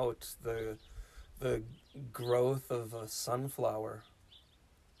separating out the growth of a sunflower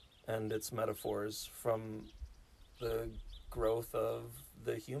and its metaphors from the growth of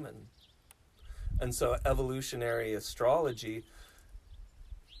the human. And so evolutionary astrology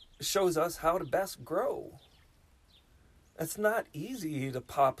shows us how to best grow. It's not easy to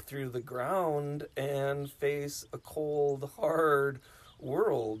pop through the ground and face a cold, hard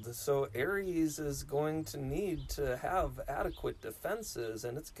world. So Aries is going to need to have adequate defenses,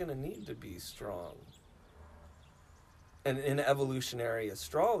 and it's going to need to be strong. And in evolutionary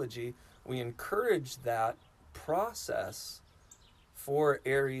astrology, we encourage that process for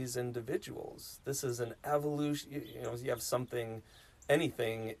Aries individuals. This is an evolution. You have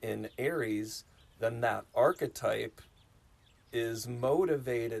anything in Aries, then that archetype is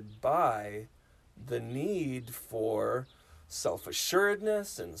motivated by the need for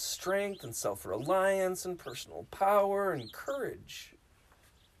self-assuredness and strength and self-reliance and personal power and courage.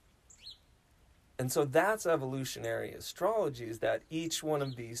 And so that's evolutionary astrology, is that each one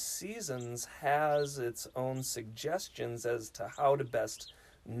of these seasons has its own suggestions as to how to best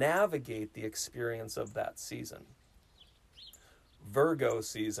navigate the experience of that season. Virgo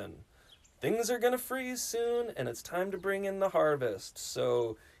season. Things are going to freeze soon, and it's time to bring in the harvest.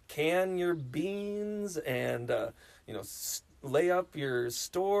 So can your beans and, lay up your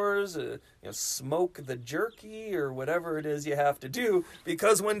stores, smoke the jerky or whatever it is you have to do,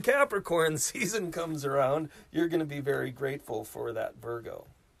 because when Capricorn season comes around, you're going to be very grateful for that Virgo.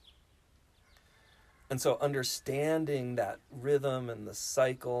 And so understanding that rhythm and the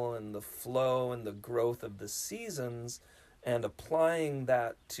cycle and the flow and the growth of the seasons and applying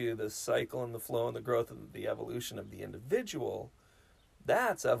that to the cycle and the flow and the growth of the evolution of the individual,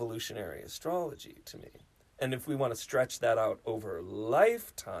 that's evolutionary astrology to me. And if we want to stretch that out over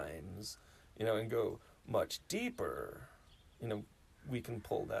lifetimes, and go much deeper, we can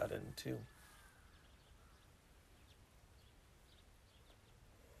pull that in too.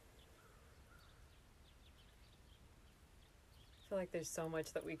 I feel like there's so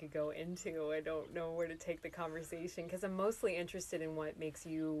much that we could go into. I don't know where to take the conversation, because I'm mostly interested in what makes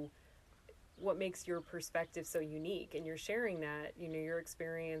your perspective so unique, and you're sharing that, your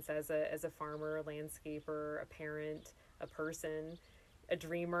experience as a farmer, a landscaper, a parent, a person, a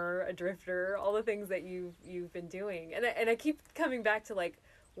dreamer, a drifter, all the things that you've been doing. And I keep coming back to, like,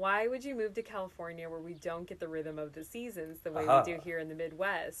 why would you move to California where we don't get the rhythm of the seasons the way we do here in the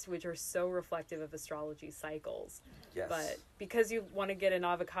Midwest, which are so reflective of astrology cycles? Yes. But because you want to get an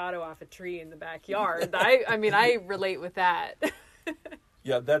avocado off a tree in the backyard, I relate with that.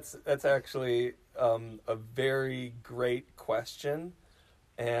 Yeah, that's actually a very great question,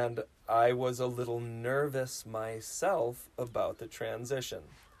 and I was a little nervous myself about the transition.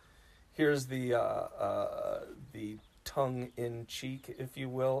 Here's the tongue-in-cheek, if you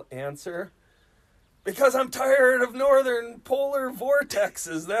will, answer. Because I'm tired of northern polar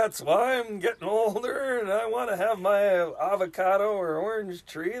vortexes. That's why I'm getting older, and I want to have my avocado or orange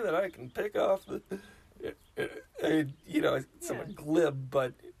tree that I can pick off the... it's somewhat glib,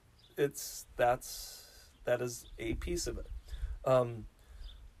 but that is a piece of it.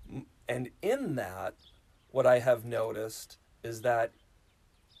 And in that, what I have noticed is that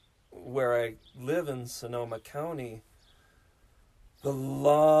where I live in Sonoma County, the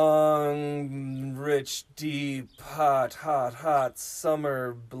long, rich, deep, hot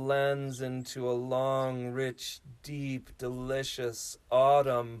summer blends into a long, rich, deep, delicious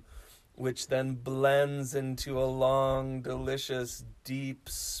autumn, which then blends into a long, delicious, deep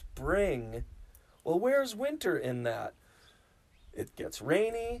spring. Well, where's winter in that? It gets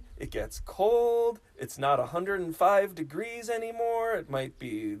rainy, it gets cold, it's not 105 degrees anymore, it might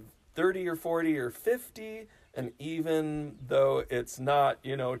be 30 or 40 or 50, and even though it's not,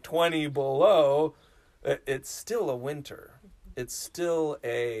 20 below, it's still a winter. It's still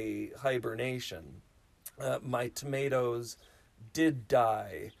a hibernation. My tomatoes did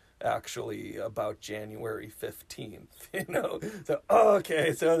die actually about January 15th, so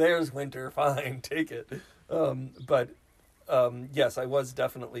okay, so there's winter, fine, take it. But yes, I was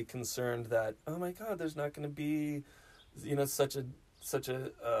definitely concerned that, oh my God, there's not going to be, such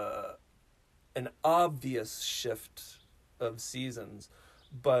an obvious shift of seasons.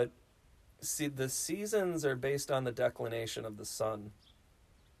 But see, the seasons are based on the declination of the sun.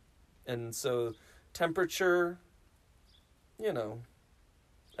 And so temperature, we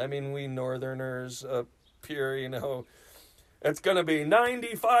northerners up here, it's going to be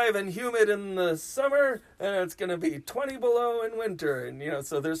 95 and humid in the summer, and it's going to be 20 below in winter. And,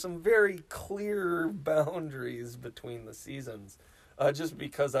 so there's some very clear boundaries between the seasons. Just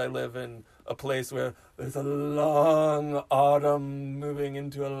because I live in a place where there's a long autumn moving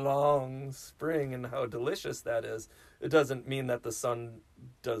into a long spring, and how delicious that is, it doesn't mean that the sun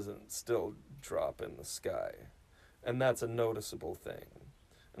doesn't still drop in the sky. And that's a noticeable thing.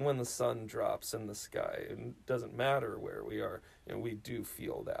 And when the sun drops in the sky, it doesn't matter where we are, we do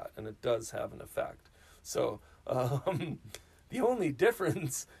feel that, and it does have an effect. So the only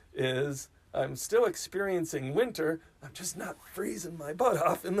difference is I'm still experiencing winter, I'm just not freezing my butt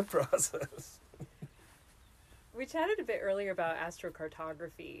off in the process. We chatted a bit earlier about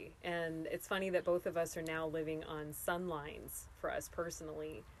astrocartography, and it's funny that both of us are now living on sun lines for us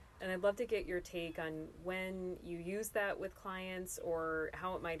personally. And I'd love to get your take on when you use that with clients, or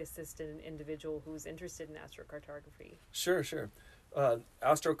how it might assist an individual who's interested in astrocartography. Sure.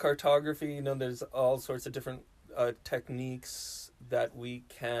 Astrocartography, there's all sorts of different techniques that we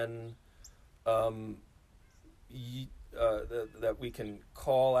can that we can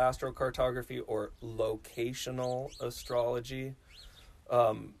call astrocartography or locational astrology.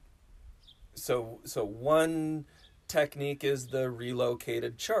 So one technique is the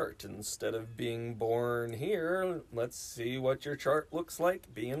relocated chart. Instead of being born here, let's see what your chart looks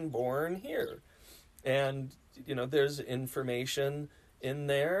like being born here. And, there's information in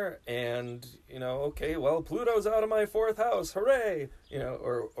there, and, okay, well, Pluto's out of my fourth house, hooray,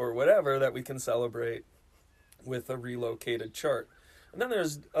 or whatever that we can celebrate. with a relocated chart. And then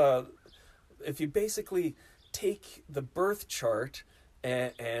there's, if you basically take the birth chart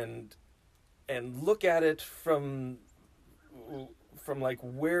and look at it from like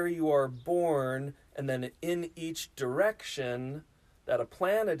where you are born, and then in each direction that a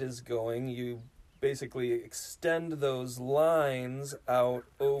planet is going, you basically extend those lines out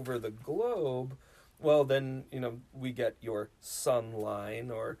over the globe. Well, then, we get your sun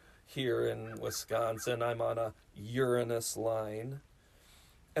line, or here in Wisconsin, I'm on a Uranus line.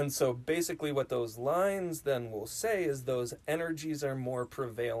 And so basically what those lines then will say is those energies are more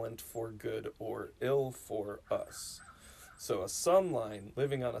prevalent for good or ill for us. So a sun line,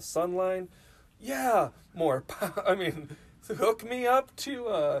 living on a sun line, yeah, more power. I mean, hook me up to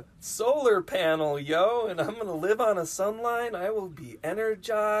a solar panel, yo, and I'm going to live on a sun line. I will be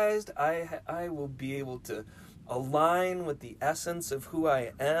energized. I will be able to align with the essence of who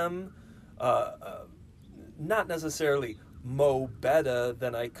I am. Not necessarily mo better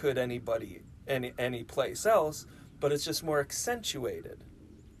than I could any place else, but it's just more accentuated.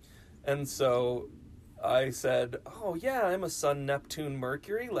 And so I said, oh yeah, I'm a Sun, Neptune,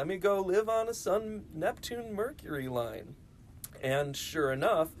 Mercury. Let me go live on a Sun, Neptune, Mercury line. And sure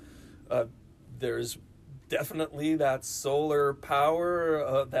enough, there's definitely that solar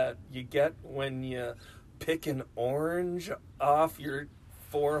power that you get when you pick an orange off your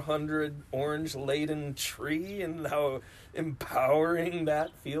 400 orange laden tree, and how empowering that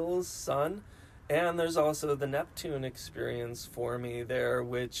feels, sun. And there's also the Neptune experience for me there,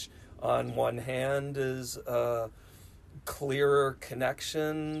 which on one hand is a clearer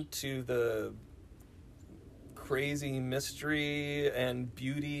connection to the crazy mystery and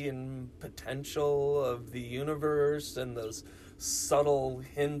beauty and potential of the universe, and those subtle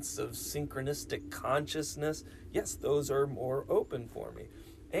hints of synchronistic consciousness. Yes, those are more open for me.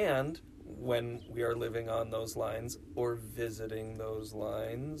 And when we are living on those lines, or visiting those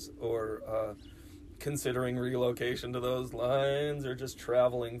lines, or considering relocation to those lines, or just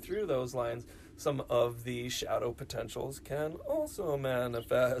traveling through those lines, some of the shadow potentials can also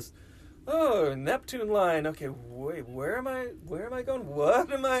manifest. Oh, Neptune line. Okay, wait, where am I going?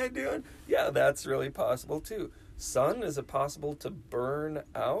 What am I doing? Yeah, that's really possible too. Sun, is it possible to burn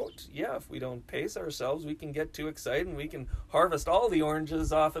out? Yeah, if we don't pace ourselves, we can get too excited and we can harvest all the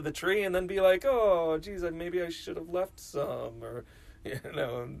oranges off of the tree and then be like, oh, geez, maybe I should have left some, or,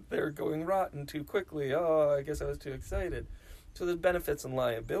 they're going rotten too quickly. Oh, I guess I was too excited. So there's benefits and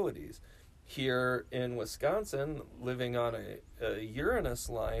liabilities. Here in Wisconsin, living on a Uranus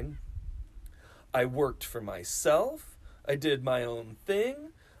line, I worked for myself. I did my own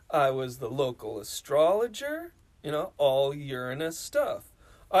thing. I was the local astrologer, all Uranus stuff.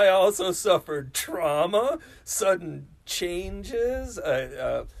 I also suffered trauma, sudden changes,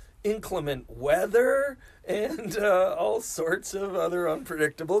 inclement weather, and all sorts of other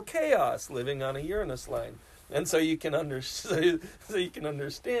unpredictable chaos living on a Uranus line. And so you can understand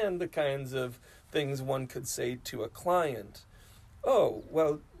the kinds of things one could say to a client. Oh,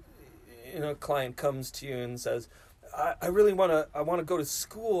 well, a client comes to you and says, I really want to go to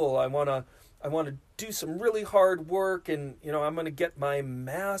school. I want to do some really hard work, and I'm going to get my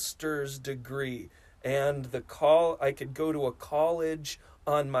master's degree, and I could go to a college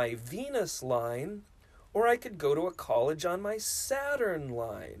on my Venus line, or I could go to a college on my Saturn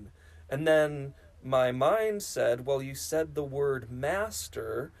line. And then my mind said, well, you said the word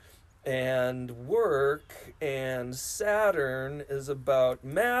master, and work, and Saturn is about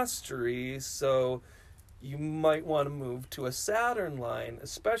mastery, so you might want to move to a Saturn line,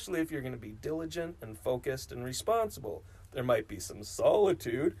 especially if you're going to be diligent and focused and responsible. There might be some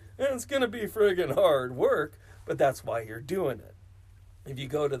solitude, and it's going to be friggin' hard work, but that's why you're doing it. If you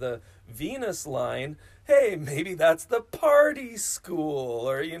go to the Venus line, hey, maybe that's the party school,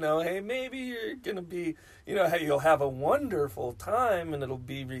 or, hey, maybe you're going to be, hey, you'll have a wonderful time, and it'll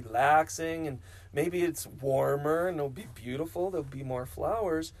be relaxing, and maybe it's warmer, and it'll be beautiful, there'll be more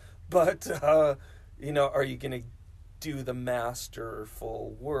flowers, but, are you going to do the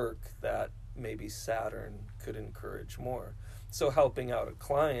masterful work that maybe Saturn could encourage more? So helping out a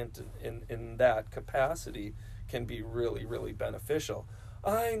client in that capacity can be really, really beneficial.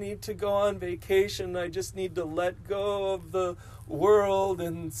 I need to go on vacation. I just need to let go of the world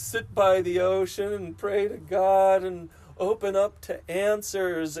and sit by the ocean and pray to God and open up to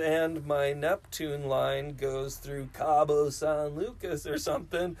answers. And my Neptune line goes through Cabo San Lucas or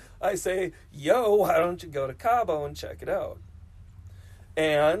something. I say, yo, why don't you go to Cabo and check it out?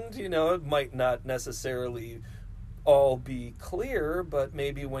 And, it might not necessarily all be clear, but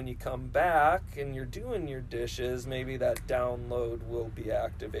maybe when you come back and you're doing your dishes, maybe that download will be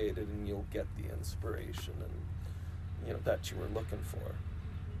activated and you'll get the inspiration, and that you were looking for.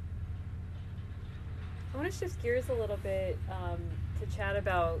 I want to shift gears a little bit to chat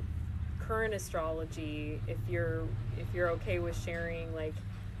about current astrology. If you're okay with sharing like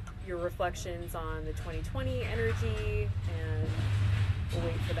your reflections on the 2020 energy, and we'll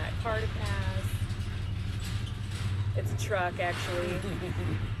wait for that car to pass. It's a truck, actually.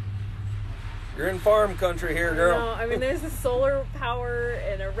 You're in farm country here, girl. No, I mean, there's a solar power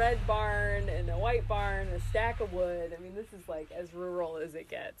and a red barn and a white barn and a stack of wood. I mean, this is like as rural as it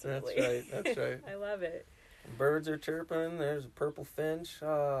gets, really. That's right. I love it. Birds are chirping. There's a purple finch.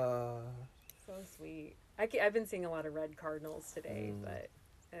 Ah. So sweet. I've been seeing a lot of red cardinals today, but...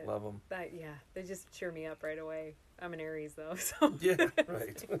 Love them. Yeah, they just cheer me up right away. I'm an Aries, though, so... Yeah,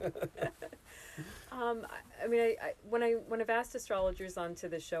 right. I mean, when I've asked astrologers onto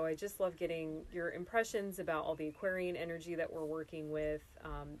the show, I just love getting your impressions about all the Aquarian energy that we're working with.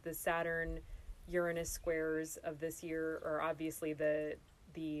 The Saturn-Uranus squares of this year are obviously the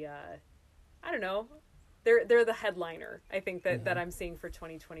I don't know, they're the headliner, I think, that I'm seeing for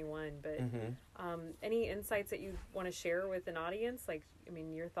 2021. But any insights that you want to share with an audience? Like, I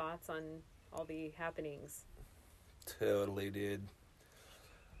mean, your thoughts on all the happenings. Totally, dude.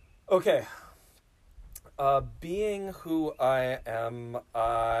 Okay. Being who I am,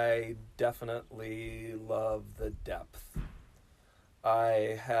 I definitely love the depth.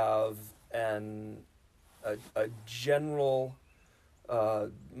 I have a general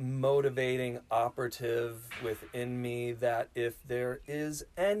motivating operative within me that if there is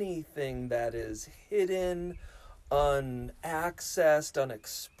anything that is hidden, unaccessed,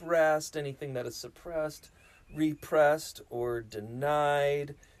 unexpressed, anything that is suppressed, repressed, or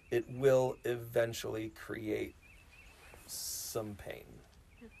denied, it will eventually create some pain.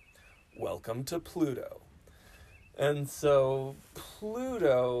 Welcome to Pluto. And so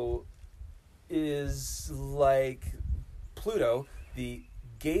Pluto is like Pluto, the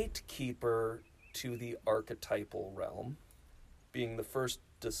gatekeeper to the archetypal realm, being the first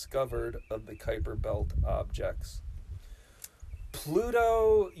discovered of the Kuiper Belt objects.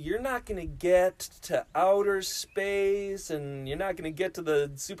 Pluto, you're not going to get to outer space, and you're not going to get to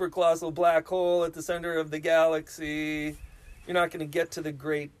the supercolossal black hole at the center of the galaxy. You're not going to get to the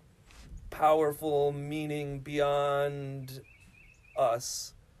great, powerful meaning beyond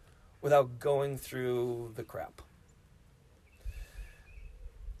us without going through the crap.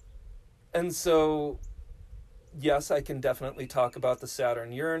 And so, yes, I can definitely talk about the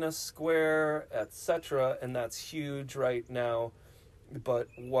Saturn-Uranus square, etc., and that's huge right now. But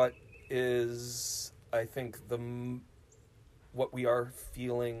what is, I think, what we are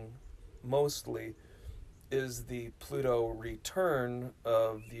feeling mostly is the Pluto return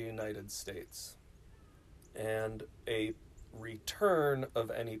of the United States. And a return of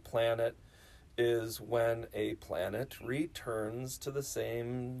any planet is when a planet returns to the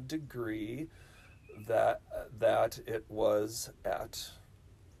same degree that it was at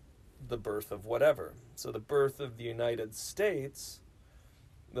the birth of whatever. So the birth of the United States,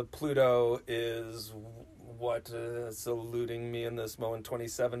 the Pluto is what is eluding me in this moment,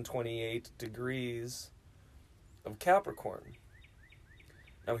 27, 28 degrees of Capricorn.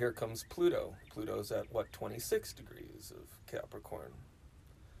 Now here comes Pluto. Pluto's at 26 degrees of Capricorn.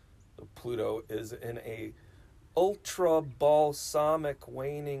 So Pluto is in a ultra balsamic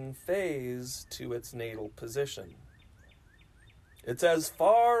waning phase to its natal position. It's as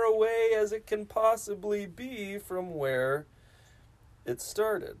far away as it can possibly be from where it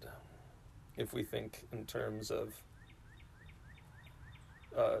started, if we think in terms of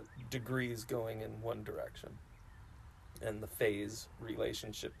degrees going in one direction and the phase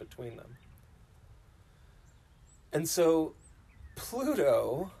relationship between them. And so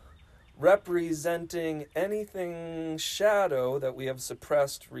Pluto, representing anything shadow that we have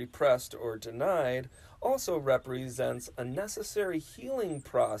suppressed, repressed, or denied, also represents a necessary healing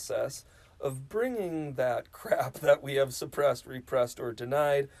process of bringing that crap that we have suppressed, repressed, or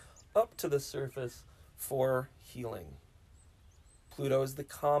denied up to the surface for healing. Pluto is the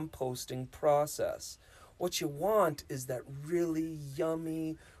composting process. What you want is that really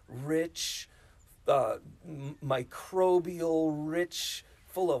yummy, rich, microbial, rich,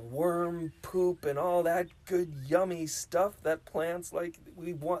 full of worm poop and all that good, yummy stuff that plants like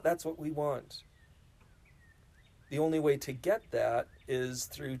we want. That's what we want. The only way to get that is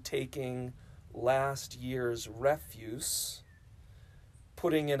through taking last year's refuse,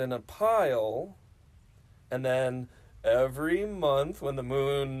 putting it in a pile, and then every month when the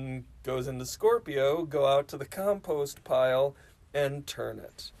moon goes into Scorpio, go out to the compost pile and turn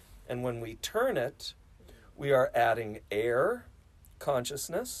it. And when we turn it, we are adding air,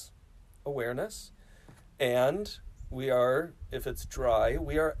 consciousness, awareness, and if it's dry,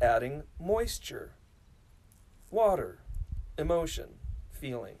 we are adding moisture, water, emotion,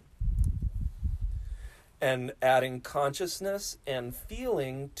 feeling. And adding consciousness and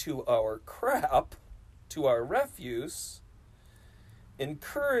feeling to our crap, to our refuse,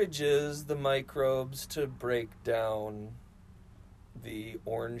 encourages the microbes to break down the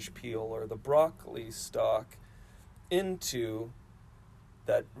orange peel or the broccoli stalk into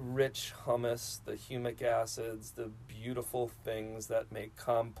that rich humus, the humic acids, the beautiful things that make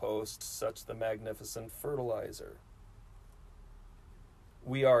compost such the magnificent fertilizer.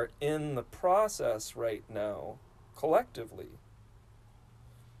 We are in the process right now, collectively,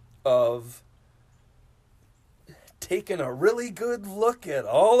 of taking a really good look at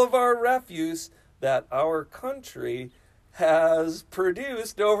all of our refuse that our country has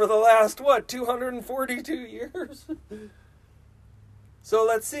produced over the last, 242 years? So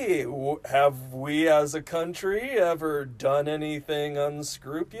let's see, have we as a country ever done anything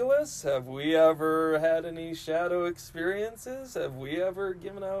unscrupulous? Have we ever had any shadow experiences? Have we ever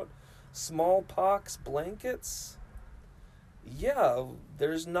given out smallpox blankets? Yeah,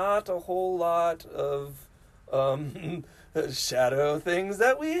 there's not a whole lot of shadow things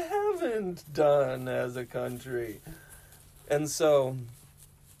that we haven't done as a country. And so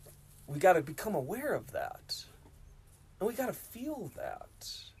we got to become aware of that. And we got to feel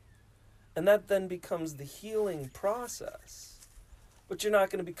that. And that then becomes the healing process. But you're not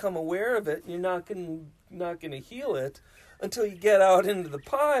going to become aware of it. You're not going to heal it until you get out into the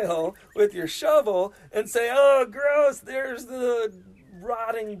pile with your shovel and say, oh, gross, there's the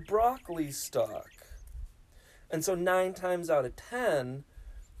rotting broccoli stalk. And so 9 times out of 10,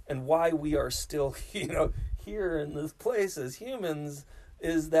 and why we are still, here in this place as humans,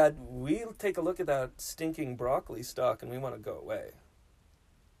 is that we take a look at that stinking broccoli stalk and we want to go away.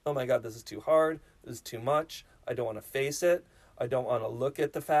 Oh my God, this is too hard. This is too much. I don't want to face it. I don't want to look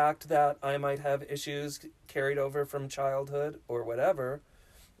at the fact that I might have issues carried over from childhood or whatever.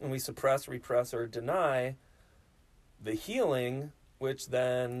 And we suppress, repress, or deny the healing, which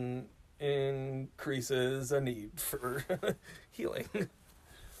then increases a need for healing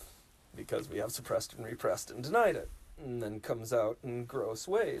because we have suppressed and repressed and denied it. And then comes out in gross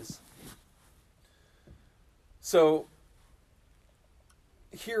ways. So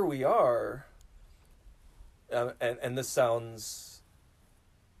here we are, and this sounds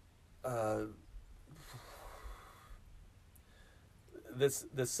this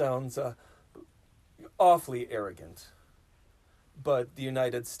sounds awfully arrogant, but the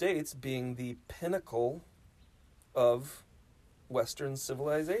United States being the pinnacle of Western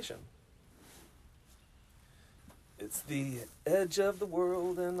civilization. It's the edge of the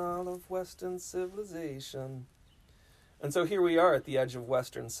world in all of Western civilization. And so here we are at the edge of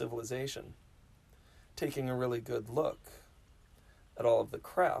Western civilization, taking a really good look at all of the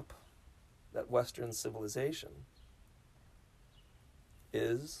crap that Western civilization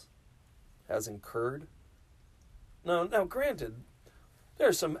has incurred. Now granted,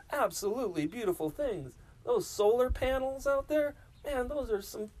 there's some absolutely beautiful things. Those solar panels out there, man,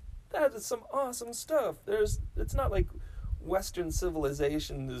 that is some awesome stuff. It's not like Western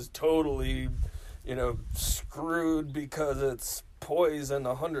civilization is totally, screwed because it's poison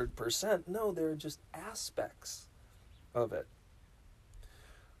 100%. No, there are just aspects of it.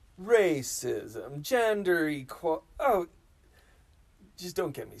 Racism, gender equality. Oh, just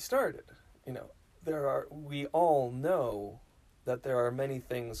don't get me started. We all know that there are many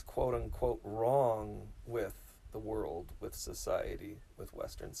things, quote unquote, wrong with the world, with society, with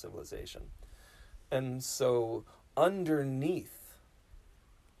Western civilization. And so underneath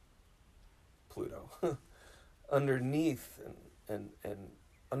Pluto, underneath and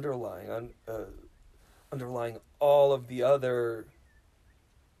underlying all of the other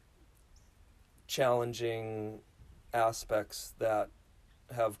challenging aspects that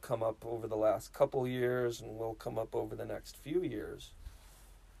have come up over the last couple years and will come up over the next few years,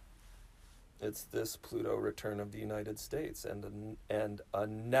 it's this Pluto return of the United States and a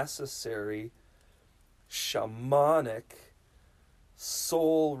necessary shamanic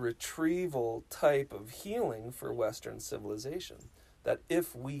soul retrieval type of healing for Western civilization. That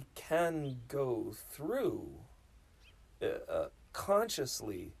if we can go through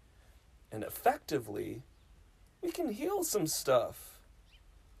consciously and effectively, we can heal some stuff.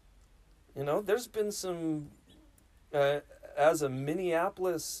 There's been some, as a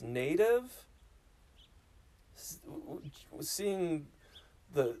Minneapolis native, seeing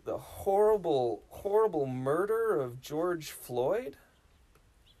the horrible murder of George Floyd,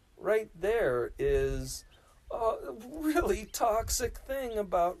 right there is a really toxic thing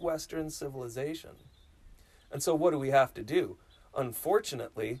about Western civilization. And so what do we have to do?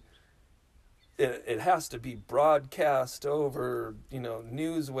 Unfortunately, it has to be broadcast over,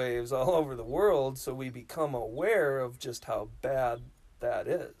 news waves all over the world so we become aware of just how bad that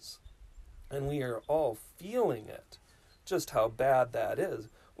is. And we are all feeling it, just how bad that is.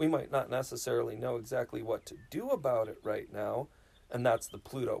 We might not necessarily know exactly what to do about it right now, and that's the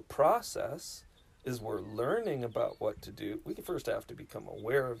Pluto process, is we're learning about what to do. We first have to become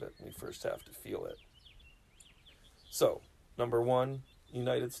aware of it, and we first have to feel it. So, number one,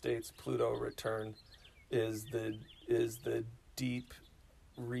 United States Pluto return is the deep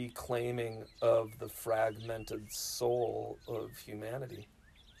reclaiming of the fragmented soul of humanity.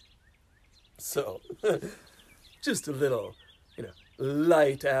 So, just a little,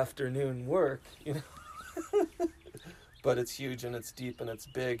 light afternoon work, But it's huge and it's deep and it's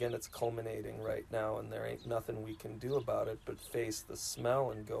big and it's culminating right now, and there ain't nothing we can do about it but face the smell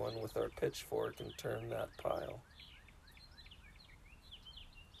and go in with our pitchfork and turn that pile.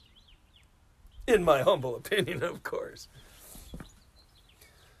 In my humble opinion, of course.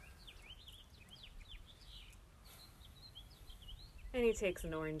 And he takes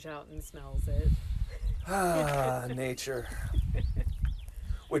an orange out and smells it. Nature.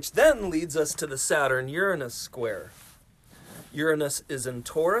 Which then leads us to the Saturn-Uranus square. Uranus is in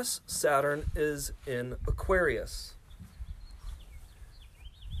Taurus, Saturn is in Aquarius.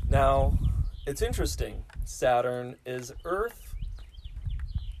 Now, it's interesting. Saturn is Earth,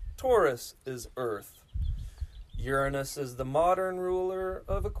 Taurus is Earth. Uranus is the modern ruler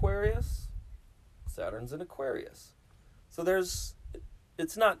of Aquarius, Saturn's in Aquarius. So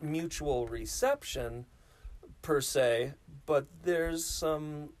it's not mutual reception per se, but there's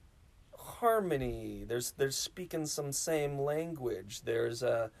some harmony. They're speaking some same language. There's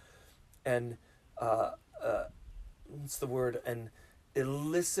an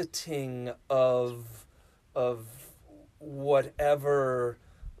eliciting of whatever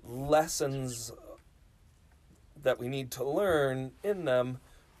lessons that we need to learn in them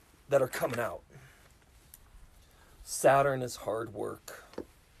that are coming out. Saturn is hard work.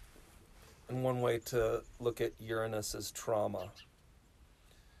 And one way to look at Uranus is trauma.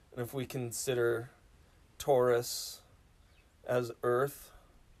 And if we consider Taurus as Earth,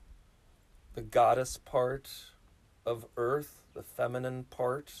 the goddess part of Earth, the feminine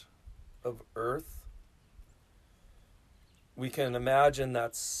part of Earth, we can imagine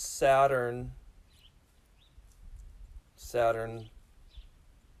that Saturn,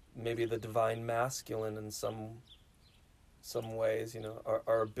 maybe the divine masculine in some ways,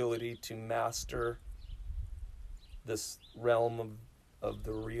 our ability to master this realm of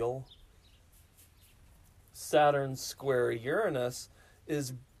the real. Saturn square Uranus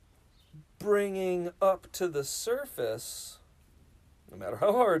is bringing up to the surface, no matter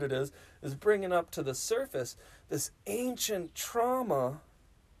how hard it is bringing up to the surface this ancient trauma,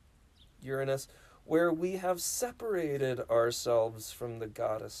 Uranus, where we have separated ourselves from the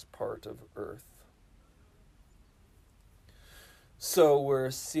goddess part of Earth. So we're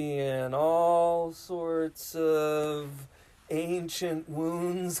seeing all sorts of ancient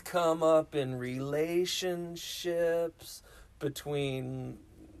wounds come up in relationships, between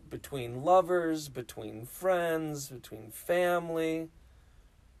lovers, between friends, between family,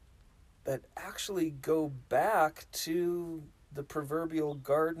 that actually go back to the proverbial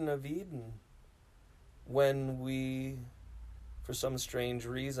Garden of Eden, when we, for some strange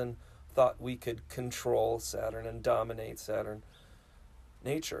reason, thought we could control Saturn and dominate Saturn,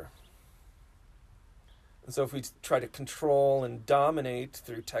 nature. And so if we try to control and dominate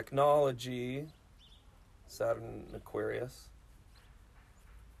through technology, Saturn and Aquarius,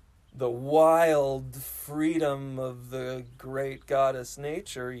 the wild freedom of the great goddess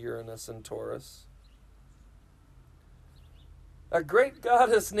nature, Uranus and Taurus, that great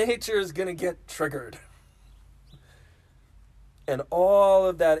goddess nature is going to get triggered. And all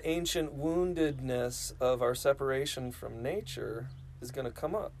of that ancient woundedness of our separation from nature is going to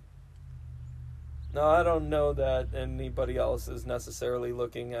come up. Now, I don't know that anybody else is necessarily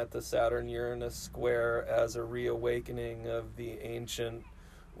looking at the Saturn-Uranus square as a reawakening of the ancient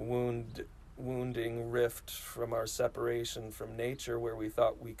wounding rift from our separation from nature, where we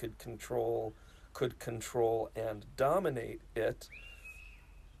thought we could control and dominate it.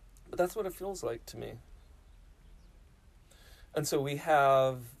 But that's what it feels like to me. And so we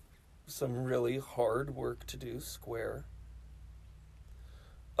have some really hard work to do, square,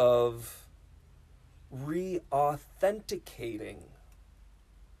 of re-authenticating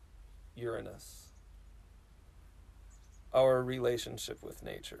Uranus, our relationship with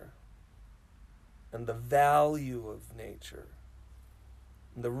nature, and the value of nature,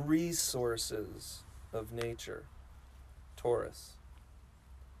 and the resources of nature, Taurus.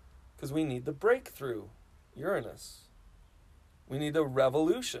 Because we need the breakthrough, Uranus. We need a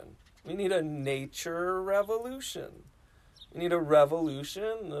revolution. We need a nature revolution. We need a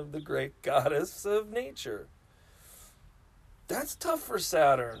revolution of the great goddess of nature. That's tough for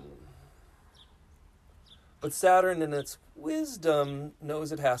Saturn. But Saturn, in its wisdom,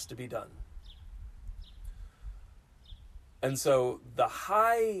 knows it has to be done. And so the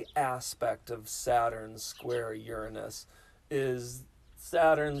high aspect of Saturn square Uranus is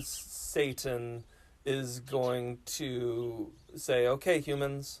Saturn's Satan is going to say, okay,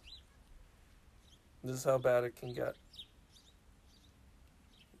 humans, this is how bad it can get.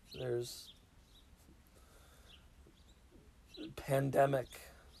 There's pandemic.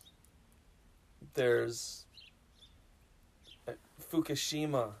 There's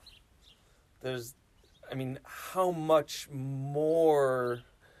Fukushima. There's, how much more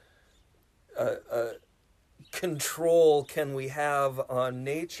control can we have on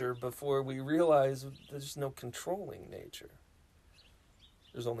nature before we realize there's no controlling nature?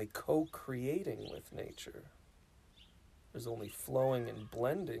 There's only co-creating with nature. There's only flowing and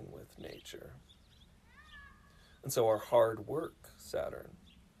blending with nature. And so our hard work, Saturn,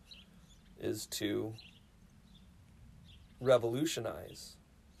 is to revolutionize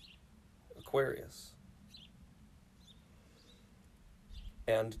Aquarius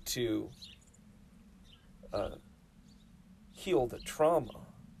and to heal the trauma,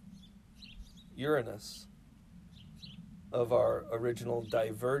 Uranus, of our original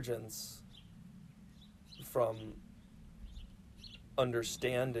divergence from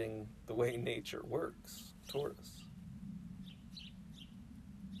understanding the way nature works, Taurus.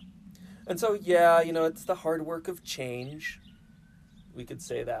 And so, it's the hard work of change. We could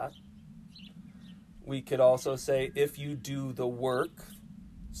say that. We could also say, if you do the work,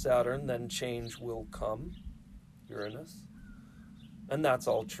 Saturn, then change will come, Uranus. And that's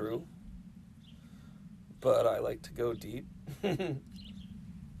all true. But I like to go deep.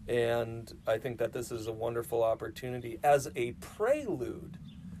 And I think that this is a wonderful opportunity as a prelude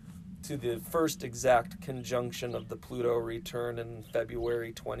to the first exact conjunction of the Pluto return in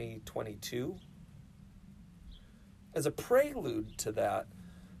February 2022. As a prelude to that,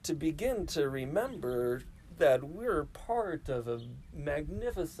 to begin to remember that we're part of a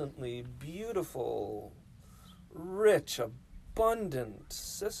magnificently beautiful, rich, abundant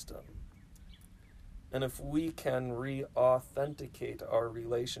system. And if we can re-authenticate our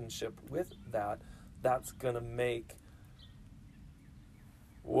relationship with that, that's going to make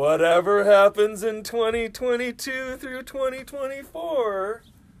whatever happens in 2022 through 2024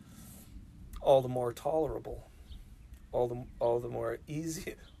 all the more tolerable, all the more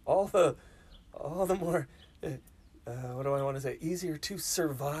easy, all the more what do I want to say? Easier to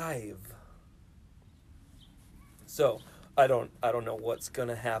survive. So I don't know what's going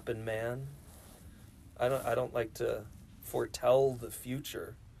to happen, man. I don't like to foretell the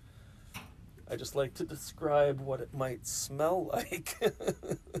future. I just like to describe what it might smell like.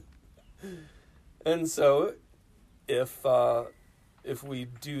 And so if we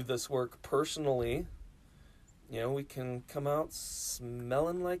do this work personally, we can come out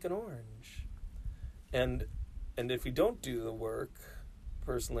smelling like an orange. And if we don't do the work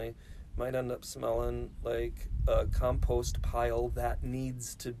personally, it might end up smelling like a compost pile that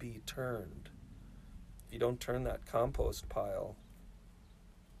needs to be turned. If you don't turn that compost pile,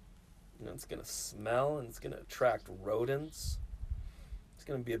 it's going to smell and it's going to attract rodents. It's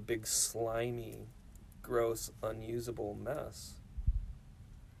going to be a big, slimy, gross, unusable mess.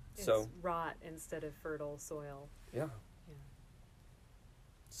 It's so rot instead of fertile soil. Yeah.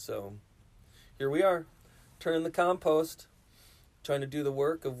 So here we are, turning the compost, trying to do the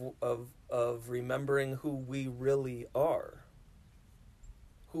work of remembering who we really are.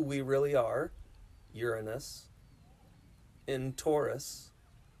 Who we really are, Uranus, in Taurus,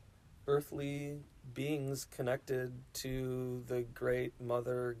 earthly beings connected to the great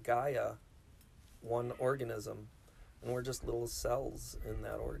mother Gaia, one organism, and we're just little cells in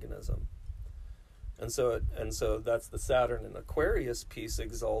that organism. And so that's the Saturn and Aquarius piece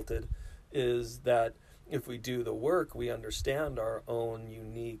exalted, is that if we do the work, we understand our own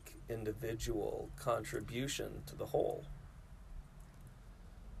unique individual contribution to the whole.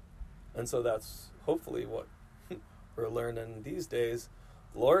 And so that's hopefully what we're learning these days.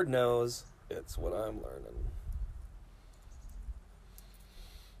 Lord knows it's what I'm learning.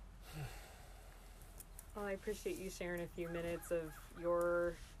 Well, I appreciate you sharing a few minutes of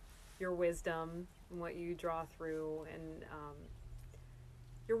your wisdom and what you draw through, and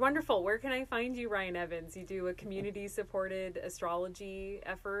you're wonderful. Where can I find you, Ryan Evans? You do a community-supported astrology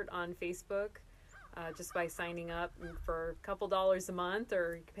effort on Facebook. just by signing up for a couple dollars a month,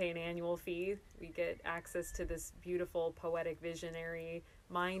 or you can pay an annual fee. We get access to this beautiful, poetic, visionary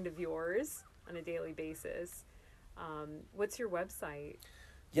mind of yours on a daily basis. What's your website?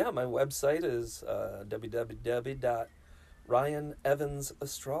 Yeah, my website is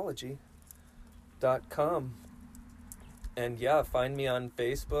www.ryanevansastrology.com. And yeah, find me on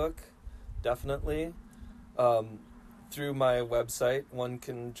Facebook, definitely. Through my website, one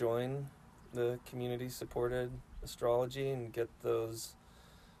can join the community-supported astrology and get the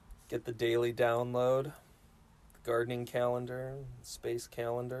daily download, the gardening calendar, space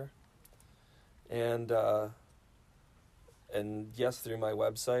calendar, and yes, through my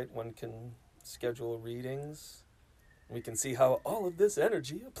website, one can schedule readings. We can see how all of this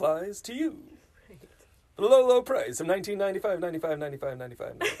energy applies to you. Right. For the low price of $19.95,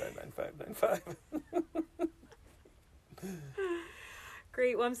 $95.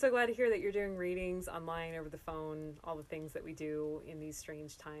 Great. Well, I'm so glad to hear that you're doing readings online, over the phone, all the things that we do in these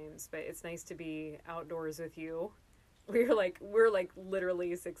strange times. But it's nice to be outdoors with you. We're like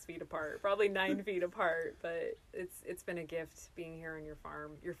literally 6 feet apart, probably 9 feet apart. But it's been a gift being here on your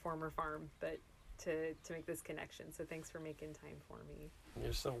farm, your former farm, but to make this connection. So thanks for making time for me.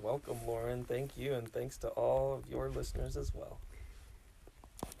 You're so welcome, Lauren. Thank you, and thanks to all of your listeners as well.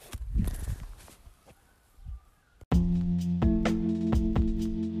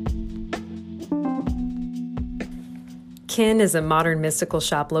 Kin is a modern mystical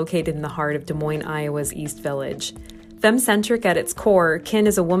shop located in the heart of Des Moines, Iowa's East Village. Femme-centric at its core, Kin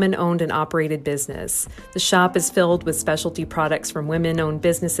is a woman-owned and operated business. The shop is filled with specialty products from women-owned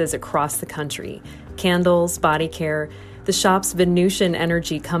businesses across the country. Candles, body care. The shop's Venusian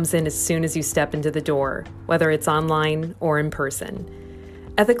energy comes in as soon as you step into the door, whether it's online or in person.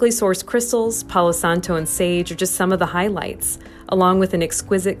 Ethically sourced crystals, Palo Santo and sage are just some of the highlights, along with an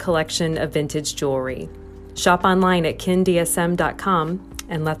exquisite collection of vintage jewelry. Shop online at kindsm.com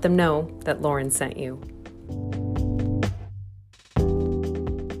and let them know that Lauren sent you.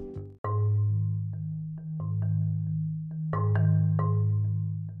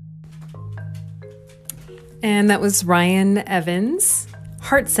 And that was Ryan Evans,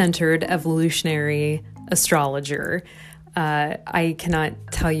 heart-centered evolutionary astrologer. I cannot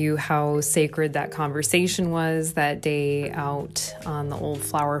tell you how sacred that conversation was that day out on the old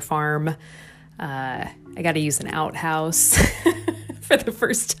flower farm. I got to use an outhouse for the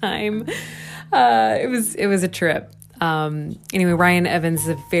first time. It was a trip. Anyway, Ryan Evans is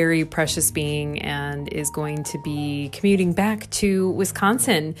a very precious being and is going to be commuting back to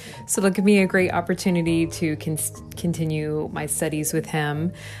Wisconsin. So that'll give me a great opportunity to continue my studies with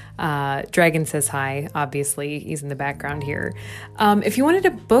him. Dragon says hi, obviously. He's in the background here. If you wanted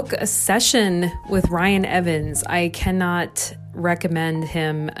to book a session with Ryan Evans, I cannot recommend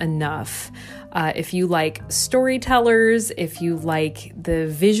him enough. If you like storytellers, if you like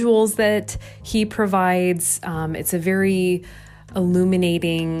the visuals that he provides, it's a very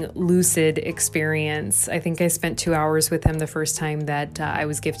illuminating, lucid experience. I think I spent 2 hours with him the first time that I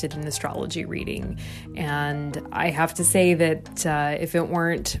was gifted an astrology reading. And I have to say that if it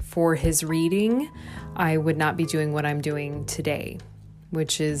weren't for his reading, I would not be doing what I'm doing today,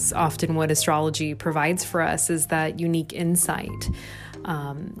 which is often what astrology provides for us, is that unique insight.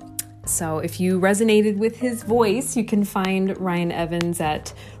 So if you resonated with his voice, you can find Ryan Evans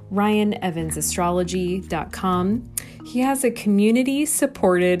at ryanevansastrology.com. He has a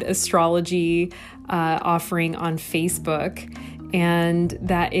community-supported astrology offering on Facebook, and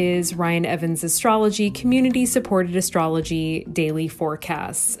that is Ryan Evans Astrology, Community-Supported Astrology Daily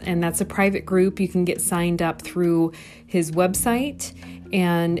Forecasts. And that's a private group. You can get signed up through his website,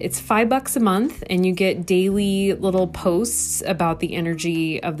 and it's $5 a month, and you get daily little posts about the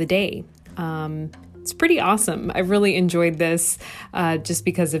energy of the day. It's pretty awesome. I've really enjoyed this just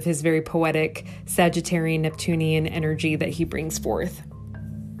because of his very poetic Sagittarian Neptunian energy that he brings forth.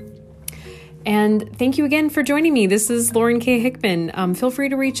 And thank you again for joining me. This is Lauren K. Hickman. Feel free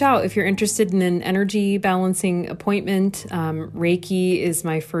to reach out if you're interested in an energy balancing appointment. Reiki is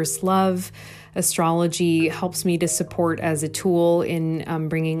my first love. Astrology helps me to support as a tool in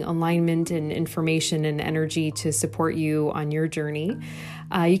bringing alignment and information and energy to support you on your journey.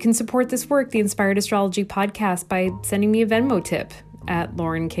 You can support this work, the Inspired Astrology Podcast, by sending me a Venmo tip at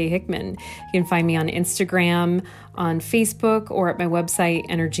Lauren K. Hickman. You can find me on Instagram, on Facebook, or at my website,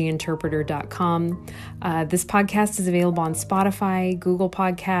 energyinterpreter.com. This podcast is available on Spotify, Google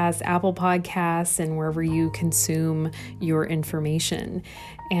Podcasts, Apple Podcasts, and wherever you consume your information.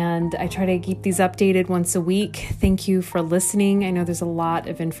 And I try to keep these updated once a week. Thank you for listening. I know there's a lot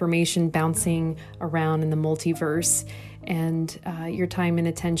of information bouncing around in the multiverse, and your time and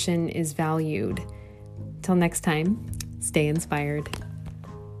attention is valued. until next time, stay inspired.